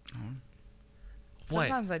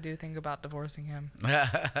 Sometimes I do think about divorcing him.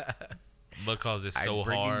 Because it's so I'm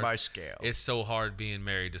bringing hard. my scale. It's so hard being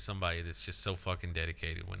married to somebody that's just so fucking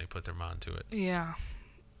dedicated when they put their mind to it. Yeah.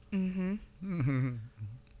 Mm-hmm.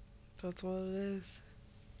 That's what it is.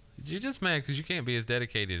 You're just mad because you can't be as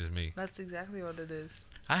dedicated as me. That's exactly what it is.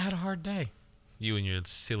 I had a hard day. You and your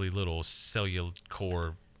silly little cellular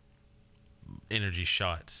core energy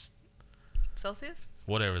shots. Celsius?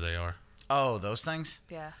 Whatever they are. Oh, those things?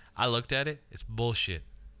 Yeah. I looked at it. It's bullshit.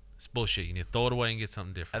 It's bullshit. You need to throw it away and get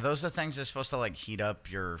something Are different. those the things that's supposed to like heat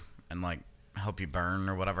up your and like help you burn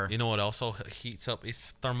or whatever? You know what also heats up?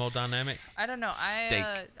 It's thermodynamic. I don't know. Steak.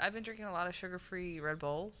 I've been drinking a lot of sugar-free Red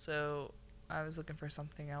Bull, so I was looking for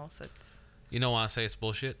something else that's... You know why I say it's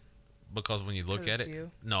bullshit? Because when you look at it's it,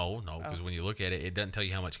 you? no, because when you look at it, it doesn't tell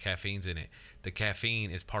you how much caffeine's in it. The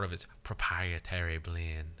caffeine is part of its proprietary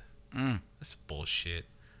blend. That's bullshit.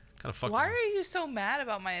 Kind of fucking. Why are you so mad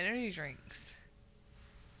about my energy drinks?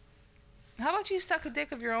 How about you suck a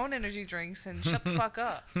dick of your own energy drinks and shut the fuck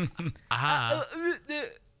up?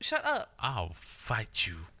 Shut up. I'll fight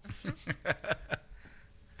you.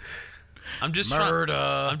 I'm just Murder.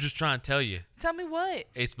 I'm just trying to tell you. Tell me what?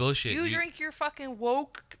 It's bullshit. You drink your fucking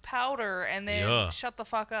woke powder and then shut the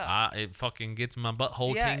fuck up. It fucking gets my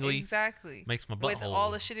butthole yeah, tingly. Exactly. Makes my butthole. With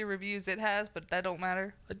all the shitty reviews it has, but that don't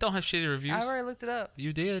matter. It don't have shitty reviews. I already looked it up.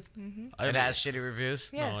 You did. It has shitty reviews?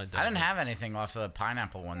 Yes. No, it I doesn't. didn't have anything off the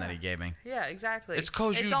pineapple one that he gave me. Yeah, exactly. It's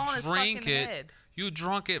because you on his drink fucking it. head. You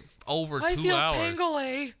drunk it over 2 I feel hours.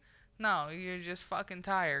 tingly. No, you're just fucking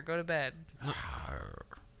tired. Go to bed.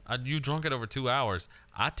 You drunk it over 2 hours.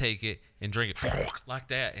 I take it and drink it like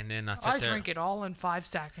that, and then I sit there. drink it all in 5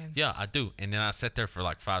 seconds. Yeah, I do. And then I sit there for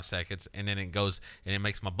like 5 seconds, and then it goes, and it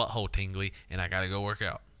makes my butthole tingly, and I got to go work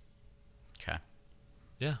out. Okay.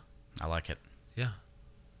 Yeah. I like it. Yeah.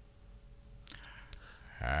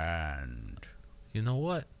 And You know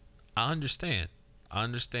what? I understand.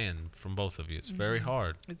 From both of you. It's very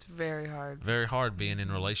hard. It's very hard. Very hard being in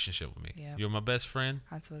a relationship with me. Yeah. You're my best friend.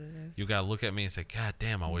 That's what it is. You got to look at me and say, God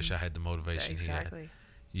damn, I wish I had the motivation he had. Exactly.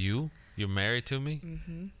 You're married to me,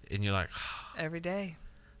 and you're like, Every day.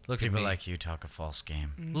 look people at me. like you talk a false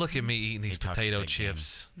game. Look at me eating these He talks potato big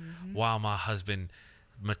chips while my husband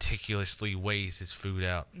meticulously weighs his food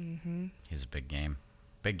out. He's a big game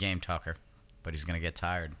talker, but he's gonna get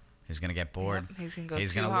tired. He's gonna get bored. Yep, he's gonna go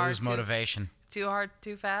He's too gonna hard, lose motivation. Too hard,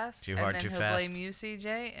 too fast. Too hard, and too then fast. he'll blame you,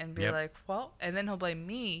 CJ, and be Yep. like, well, and then he'll blame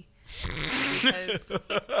me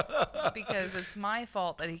because it's my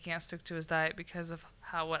fault that he can't stick to his diet because of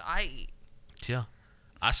what I eat. Yeah.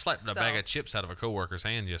 I slapped a bag So- of chips out of a coworker's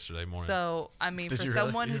hand yesterday morning. So, I mean, Did for you really?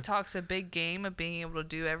 someone who Yeah. talks a big game of being able to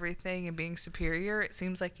do everything and being superior, it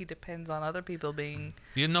seems like he depends on other people being.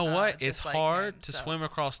 You know what? just It's like hard him, to so. swim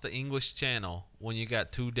across the English Channel when you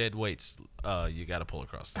got 2 dead weights. You got to pull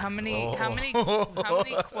across. How That.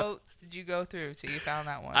 many quotes did you go through till you found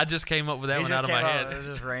that one? I just came up with that He one just out of my came up, head. It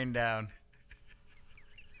just rained down.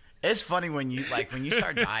 It's funny when you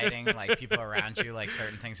start dieting, like people around you, like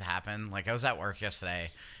certain things happen. Like I was at work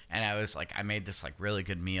yesterday, and I made this like really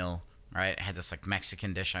good meal, right? I had this like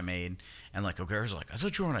Mexican dish I made, and like a girl's like, I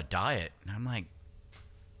thought you were on a diet, and I'm like,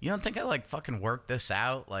 you don't think I like fucking worked this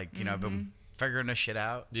out? Like I've been figuring this shit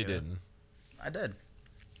out. You know? didn't. I did.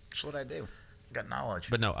 That's what I do. I got knowledge.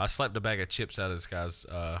 But no, I slapped a bag of chips out of this guy's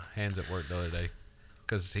hands at work the other day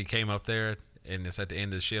because he came up there and it's at the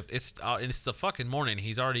end of the shift. It's the fucking morning.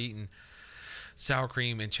 He's already eaten sour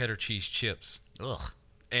cream and cheddar cheese chips. Ugh.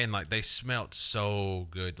 And like they smelled so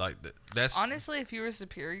good. Like that's Honestly, if you were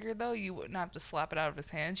superior, though, you wouldn't have to slap it out of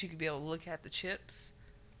his hands. You could be able to look at the chips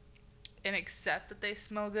and accept that they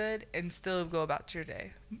smell good and still go about your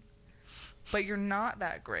day. But you're not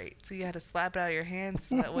that great, so you had to slap it out of your hands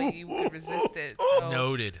so that way you would resist it. So,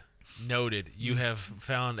 noted. You have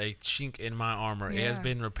found a chink in my armor. It has Yeah.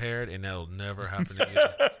 been repaired, and that'll never happen again.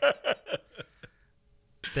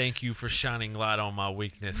 Thank you for shining light on my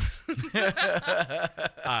weakness.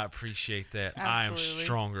 I appreciate that. I am Absolutely.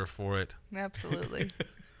 stronger for it. Absolutely.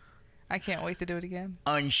 I can't wait to do it again.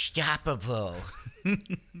 Unstoppable. I'm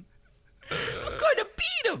gonna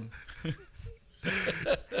beat him.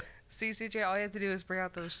 See, CJ, all you have to do is bring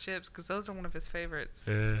out those chips because those are one of his favorites.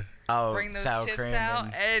 Oh, Bring those sour chips cream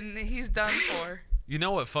out, and he's done for. You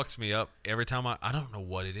know what fucks me up every time I don't know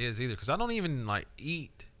what it is either because I don't even like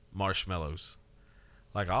eat marshmallows.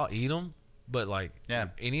 Like I'll eat them, but like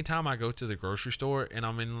anytime I go to the grocery store and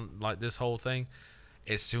I'm in like this whole thing,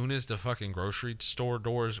 as soon as the fucking grocery store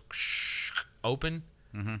doors open,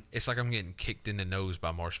 it's like I'm getting kicked in the nose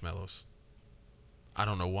by marshmallows. I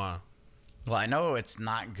don't know why. Well, I know it's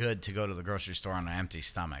not good to go to the grocery store on an empty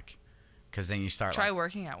stomach, because then you start. Try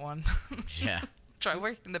working at one. Yeah. Try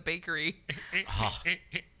working in the bakery. Oh,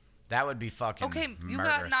 that would be fucking. Okay, you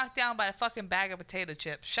murderous. got knocked down by a fucking bag of potato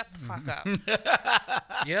chips. Shut the fuck up.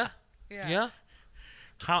 Yeah. Yeah.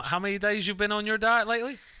 How many days you been on your diet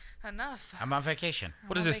lately? Enough. I'm on vacation.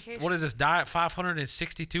 What is this? What is this diet?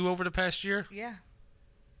 562 over the past year? Yeah.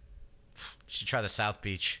 You should try the South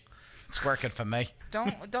Beach. It's working for me.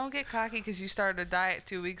 Don't get cocky because you started a diet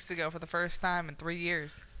 2 weeks ago for the first time in 3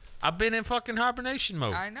 years. I've been in fucking hibernation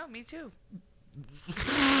mode. I know, me too.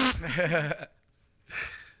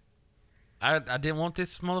 I didn't want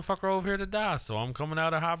this motherfucker over here to die, so I'm coming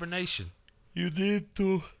out of hibernation. You need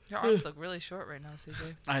to. Your arms look really short right now,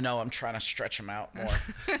 CJ. I know. I'm trying to stretch them out more.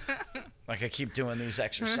 Like I keep doing these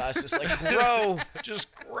exercises. Like, grow.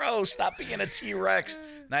 Just grow. Stop being a T-Rex.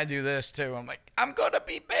 And I do this, too. I'm like, I'm going to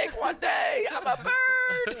be big one day. I'm a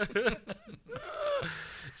bird.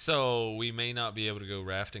 So we may not be able to go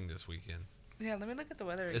rafting this weekend. Yeah, let me look at the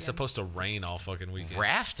weather again. It's supposed to rain all fucking weekend.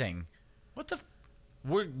 Rafting? What the...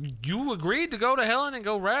 You agreed to go to Helen and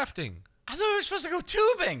go rafting. I thought we were supposed to go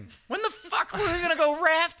tubing. When the fuck were we going to go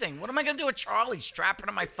rafting? What am I going to do with Charlie? Strap her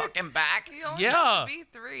to my fucking back? You only have to be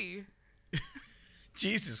 3.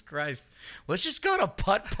 Jesus Christ. Let's just go to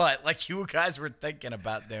putt-putt like you guys were thinking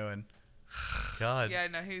about doing. God. Yeah,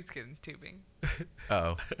 no, he's getting tubing.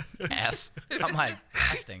 Oh. Ass. I'm like,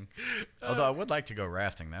 rafting. Although I would like to go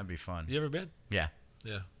rafting. That'd be fun. You ever been? Yeah.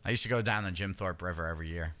 Yeah. I used to go down the Jim Thorpe River every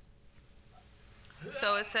year.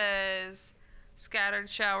 So it says scattered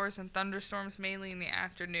showers and thunderstorms mainly in the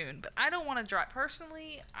afternoon. But I don't want to drive.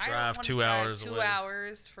 Personally, I don't want to 2 drive hours 2 away.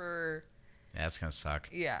 hours for... Yeah, that's going to suck.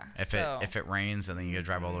 Yeah. If it rains and then you got to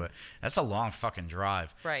drive all the way. That's a long fucking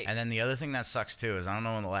drive. Right. And then the other thing that sucks too is I don't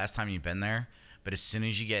know when the last time you've been there, but as soon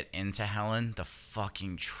as you get into Helen, the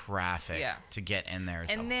fucking traffic to get in there.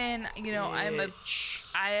 And then, you know,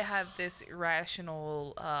 I have this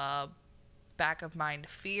irrational back of mind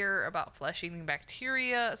fear about flesh-eating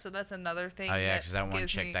bacteria, so that's another thing. Oh yeah, because that one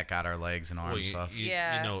chick that got our legs and arms off. You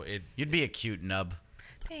know it. You'd be a cute nub.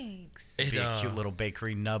 Thanks. You'd be a cute little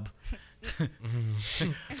bakery nub.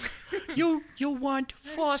 You want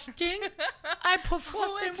frosting? I put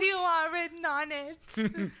frosting. What do you want written on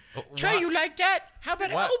it? Try you like that? How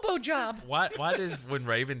about an elbow job? Why does when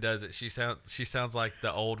Raven does it, she sounds like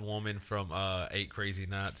the old woman from 8 Crazy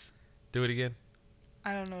Nights? Do it again.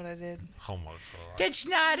 I don't know what I did. Oh my god. That's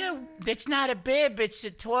not a bib. It's a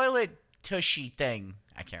toilet tushy thing.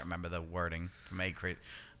 I can't remember the wording from 8 Crazy.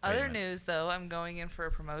 Other news, though, I'm going in for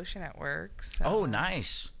a promotion at work. So oh,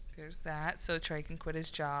 nice. There's that. So Trey can quit his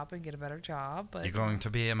job and get a better job. But you're going to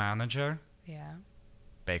be a manager? Yeah.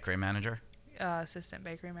 Bakery manager? Assistant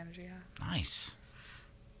bakery manager, yeah. Nice.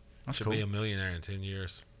 That's Should cool. be a millionaire in 10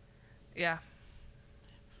 years. Yeah.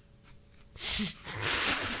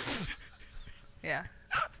 Yeah.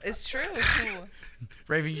 It's true. It's cool.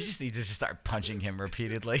 Raven, you just need to just start punching him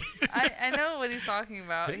repeatedly. I know what he's talking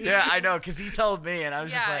about. Yeah, I know, because he told me, and I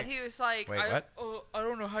was just like... he was like, wait, what? I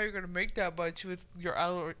don't know how you're going to make that much with your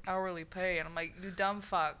hourly pay. And I'm like, you dumb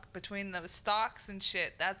fuck. Between the stocks and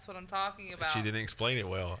shit, that's what I'm talking about. She didn't explain it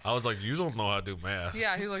well. I was like, you don't know how to do math.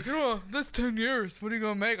 Yeah, he's like, that's 10 years. What are you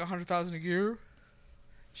going to make, $100,000 a year?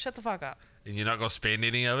 Shut the fuck up. And you're not going to spend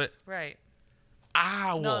any of it? Right.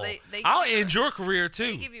 No, I'll end your career too.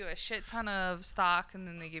 They give you a shit ton of stock, and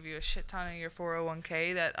then they give you a shit ton of your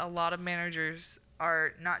 401k. That a lot of managers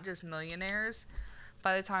are not just millionaires.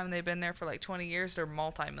 By the time they've been there for like 20 years, they're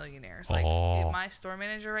multi-millionaires. Like my store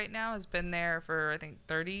manager right now has been there for I think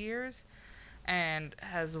 30 years, and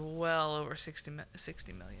has well over 60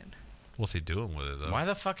 million. What's he doing with it though? Why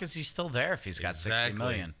the fuck is he still there if he's got 60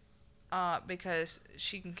 million? Because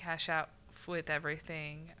she can cash out with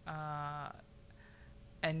everything.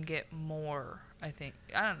 And get more, I think.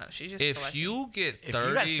 I don't know. She's just if you get 30, if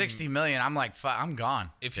you got 60 million, I'm like, I'm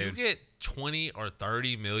gone. If dude. you get 20 or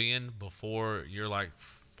 30 million before you're like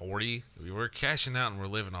 40, we're cashing out and we're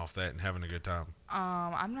living off that and having a good time.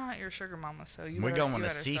 I'm not your sugar mama, so we're going to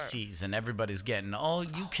CC's and everybody's getting all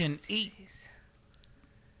you can eat.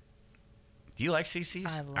 Do you like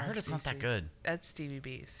CC's? I heard it's not that good. That's Stevie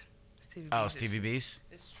B's. Stevie B's?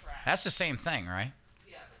 It's trash. That's the same thing, right?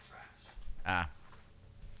 Yeah, they're trash.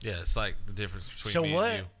 Yeah, it's like the difference between me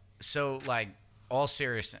and you. So, like, all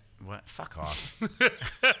serious... What? Fuck off.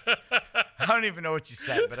 I don't even know what you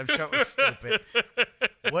said, but I'm sure it was stupid.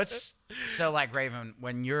 So, like, Raven,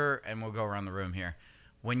 when you're... And we'll go around the room here.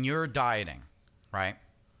 When you're dieting, right?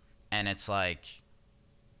 And it's like...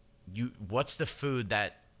 What's the food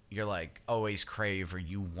that you're, like, always crave or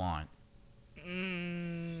you want?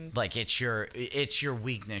 Like, it's your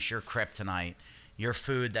weakness, your kryptonite. Your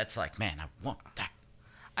food that's like, man, I want that.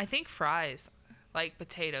 I think fries, like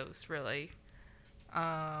potatoes, really.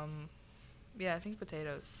 Yeah, I think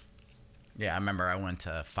potatoes. Yeah, I remember I went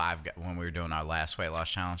to when we were doing our last weight loss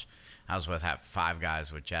challenge. I was with Five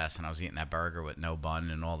Guys with Jess, and I was eating that burger with no bun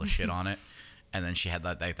and all the shit on it. And then she had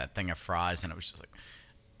that thing of fries, and it was just like,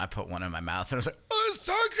 I put one in my mouth, and I was like, oh, it's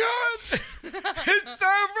so good. It's so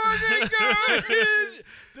fucking good.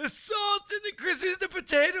 The salt and the crispy, the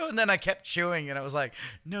potato. And then I kept chewing, and I was like,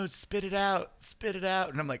 no, spit it out. Spit it out.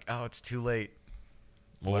 And I'm like, oh, it's too late.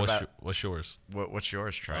 Well, what's yours? What's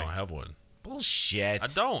yours, Trey? I don't have one. Bullshit. I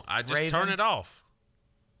don't. I just turn it off.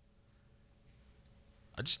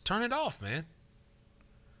 I just turn it off, man.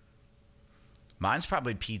 Mine's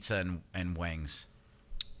probably pizza and wings.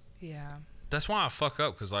 Yeah. That's why I fuck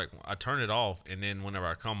up, because like I turn it off, and then whenever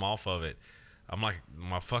I come off of it, I'm like,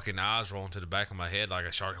 my fucking eyes roll into the back of my head like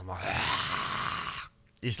a shark. I'm like, ah.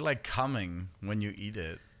 It's like coming when you eat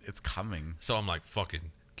it. It's coming. So I'm like,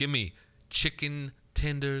 fucking give me chicken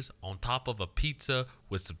tenders on top of a pizza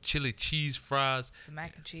with some chili cheese fries, some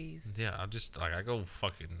mac and cheese. Yeah, I just like I go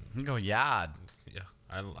fucking. You go yard. Yeah,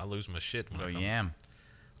 I lose my shit when go I come. yam.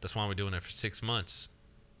 That's why we're doing it for 6 months.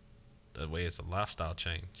 That way, it's a lifestyle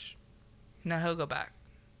change. No, he'll go back.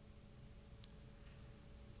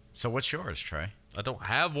 So what's yours, Trey? I don't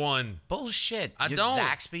have one. Bullshit. I don't.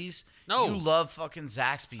 Zaxby's? No. You love fucking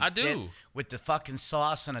Zaxby's. I do. With the fucking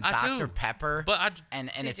sauce and a Dr. Pepper. But and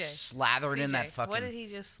CJ, it's slathered in that fucking... What did he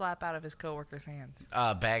just slap out of his coworker's hands?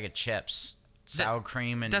 A bag of chips. Sour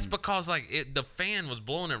cream and... That's because like the fan was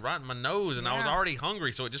blowing it right in my nose, and I was already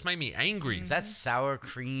hungry, so it just made me angry. Is that sour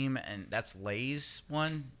cream and that's Lay's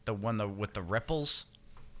one? The one with the ripples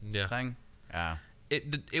thing? Yeah.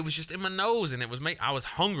 It was just in my nose, and it was I was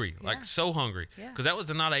hungry, like so hungry, because that was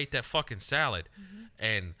the night I ate that fucking salad,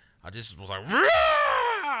 and I just was like,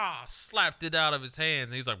 Rah! Slapped it out of his hands.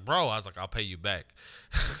 And he's like, bro, I was like, I'll pay you back.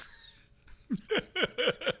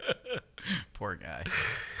 Poor guy.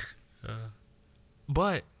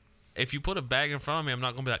 But if you put a bag in front of me, I'm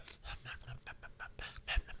not gonna be like,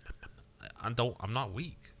 I'm not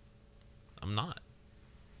weak. I'm not.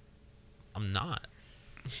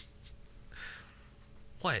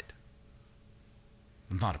 What?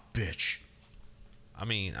 I'm not a bitch. I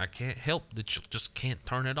mean, I can't help that you just can't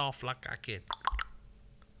turn it off like I can.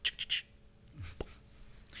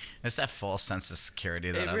 It's that false sense of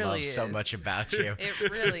security that I love so much about you.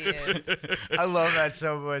 It really is. I love that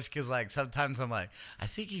so much because, like, sometimes I'm like, I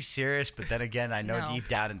think he's serious, but then again, I know deep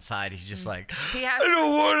down inside he's just like, I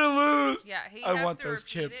don't want to lose. Yeah, he I has want to those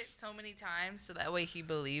repeat chips. it so many times so that way he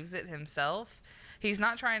believes it himself. He's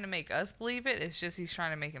not trying to make us believe it. It's just he's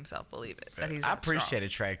trying to make himself believe it. That he's. I appreciate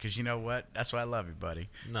it, Trey, because you know what? That's why I love you, buddy.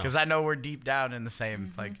 Because I know we're deep down in the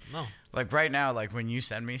same Like right now, like when you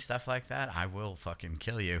send me stuff like that, I will fucking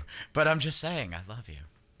kill you. But I'm just saying, I love you.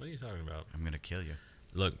 What are you talking about? I'm gonna kill you.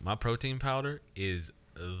 Look, my protein powder is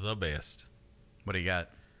the best. What do you got?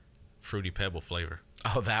 Fruity Pebble flavor.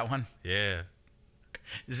 Oh, that one? Yeah.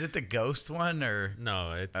 Is it the ghost one or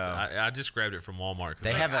no? It's I just grabbed it from Walmart.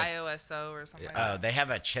 They have IOSO or something. Like that. They have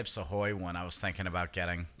a Chips Ahoy one. I was thinking about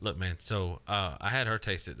getting. Look, man. So I had her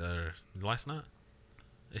taste it last night,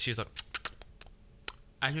 and she was like,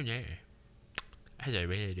 "I don't know. I don't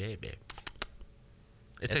really know, babe."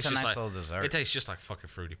 It's a nice little dessert. It tastes just like fucking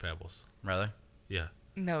Fruity Pebbles. Really? Yeah.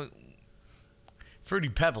 No. Fruity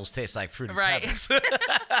Pebbles taste like Fruity Pebbles.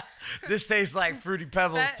 This tastes like Fruity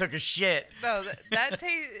Pebbles took a shit. No,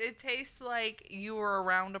 it tastes like you were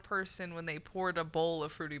around a person when they poured a bowl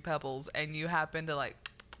of Fruity Pebbles and you happened to like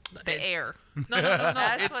the air. No.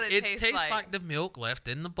 That's what it tastes like. Like the milk left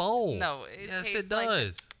in the bowl. No, yes, tastes it does.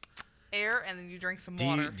 Like air, and then you drink some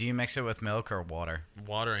water. Do you mix it with milk or water?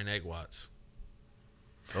 Water and egg whites.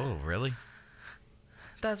 Oh, really?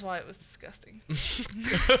 That's why it was disgusting.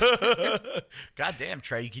 God damn,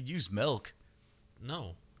 Trey, you could use milk.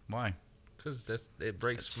 No. Why? Because it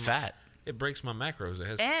breaks. It's fat. It breaks my macros.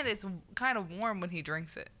 And it's kind of warm when he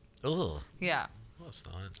drinks it. Ugh. Yeah. Well, it's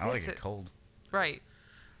not. I like it cold. Right.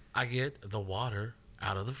 I get the water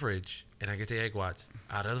out of the fridge, and I get the egg whites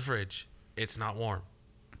out of the fridge. It's not warm.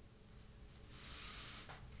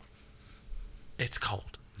 It's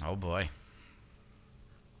cold. Oh, boy.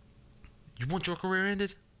 You want your career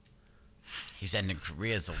ended? He's ending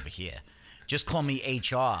careers over here. Just call me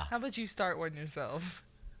HR. How about you start one yourself?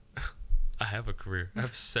 I have a career. I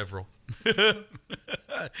have several.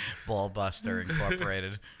 Ballbuster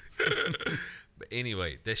Incorporated. But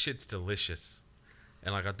anyway, that shit's delicious.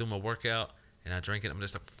 And like I do my workout and I drink it. I'm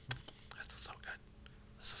just like, this is so good.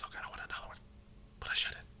 This is so good. I want another one. But I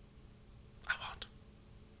shouldn't. I won't.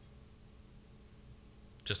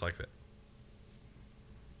 Just like that.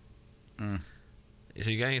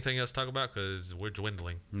 So you got anything else to talk about? Because we're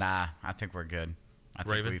dwindling. Nah, I think we're good. I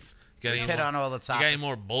think Raven, we've hit more, on all the topics. You got any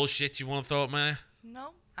more bullshit you want to throw at me? No,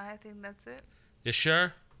 I think that's it. You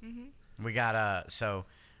sure? Mm-hmm. We got so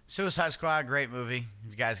Suicide Squad, great movie.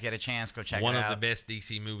 If you guys get a chance, go check it out. One of the best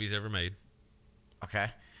DC movies ever made.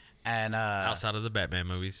 Okay. And outside of the Batman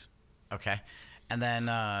movies. Okay. And then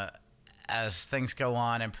as things go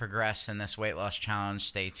on and progress in this weight loss challenge,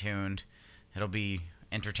 stay tuned. It'll be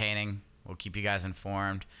entertaining. We'll keep you guys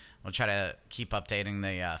informed. We'll try to keep updating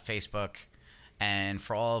the Facebook. And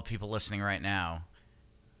for all people listening right now,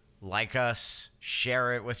 like us,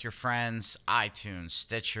 share it with your friends, iTunes,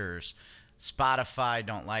 Stitchers, Spotify,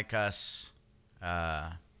 don't like us.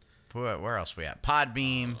 Where else we at?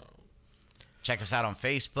 Podbeam. Check us out on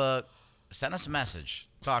Facebook. Send us a message.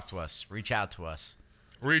 Talk to us. Reach out to us.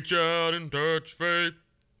 Reach out and touch faith.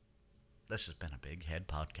 This has been a Big Head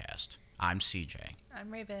Podcast. I'm CJ. I'm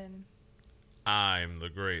Raven. I'm the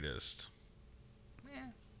greatest.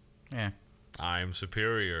 Yeah. I'm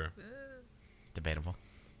superior. Debatable.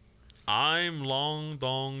 I'm Long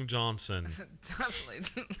Dong Johnson.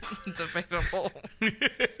 Definitely debatable.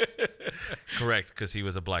 Correct, because he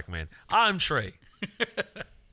was a black man. I'm Trey.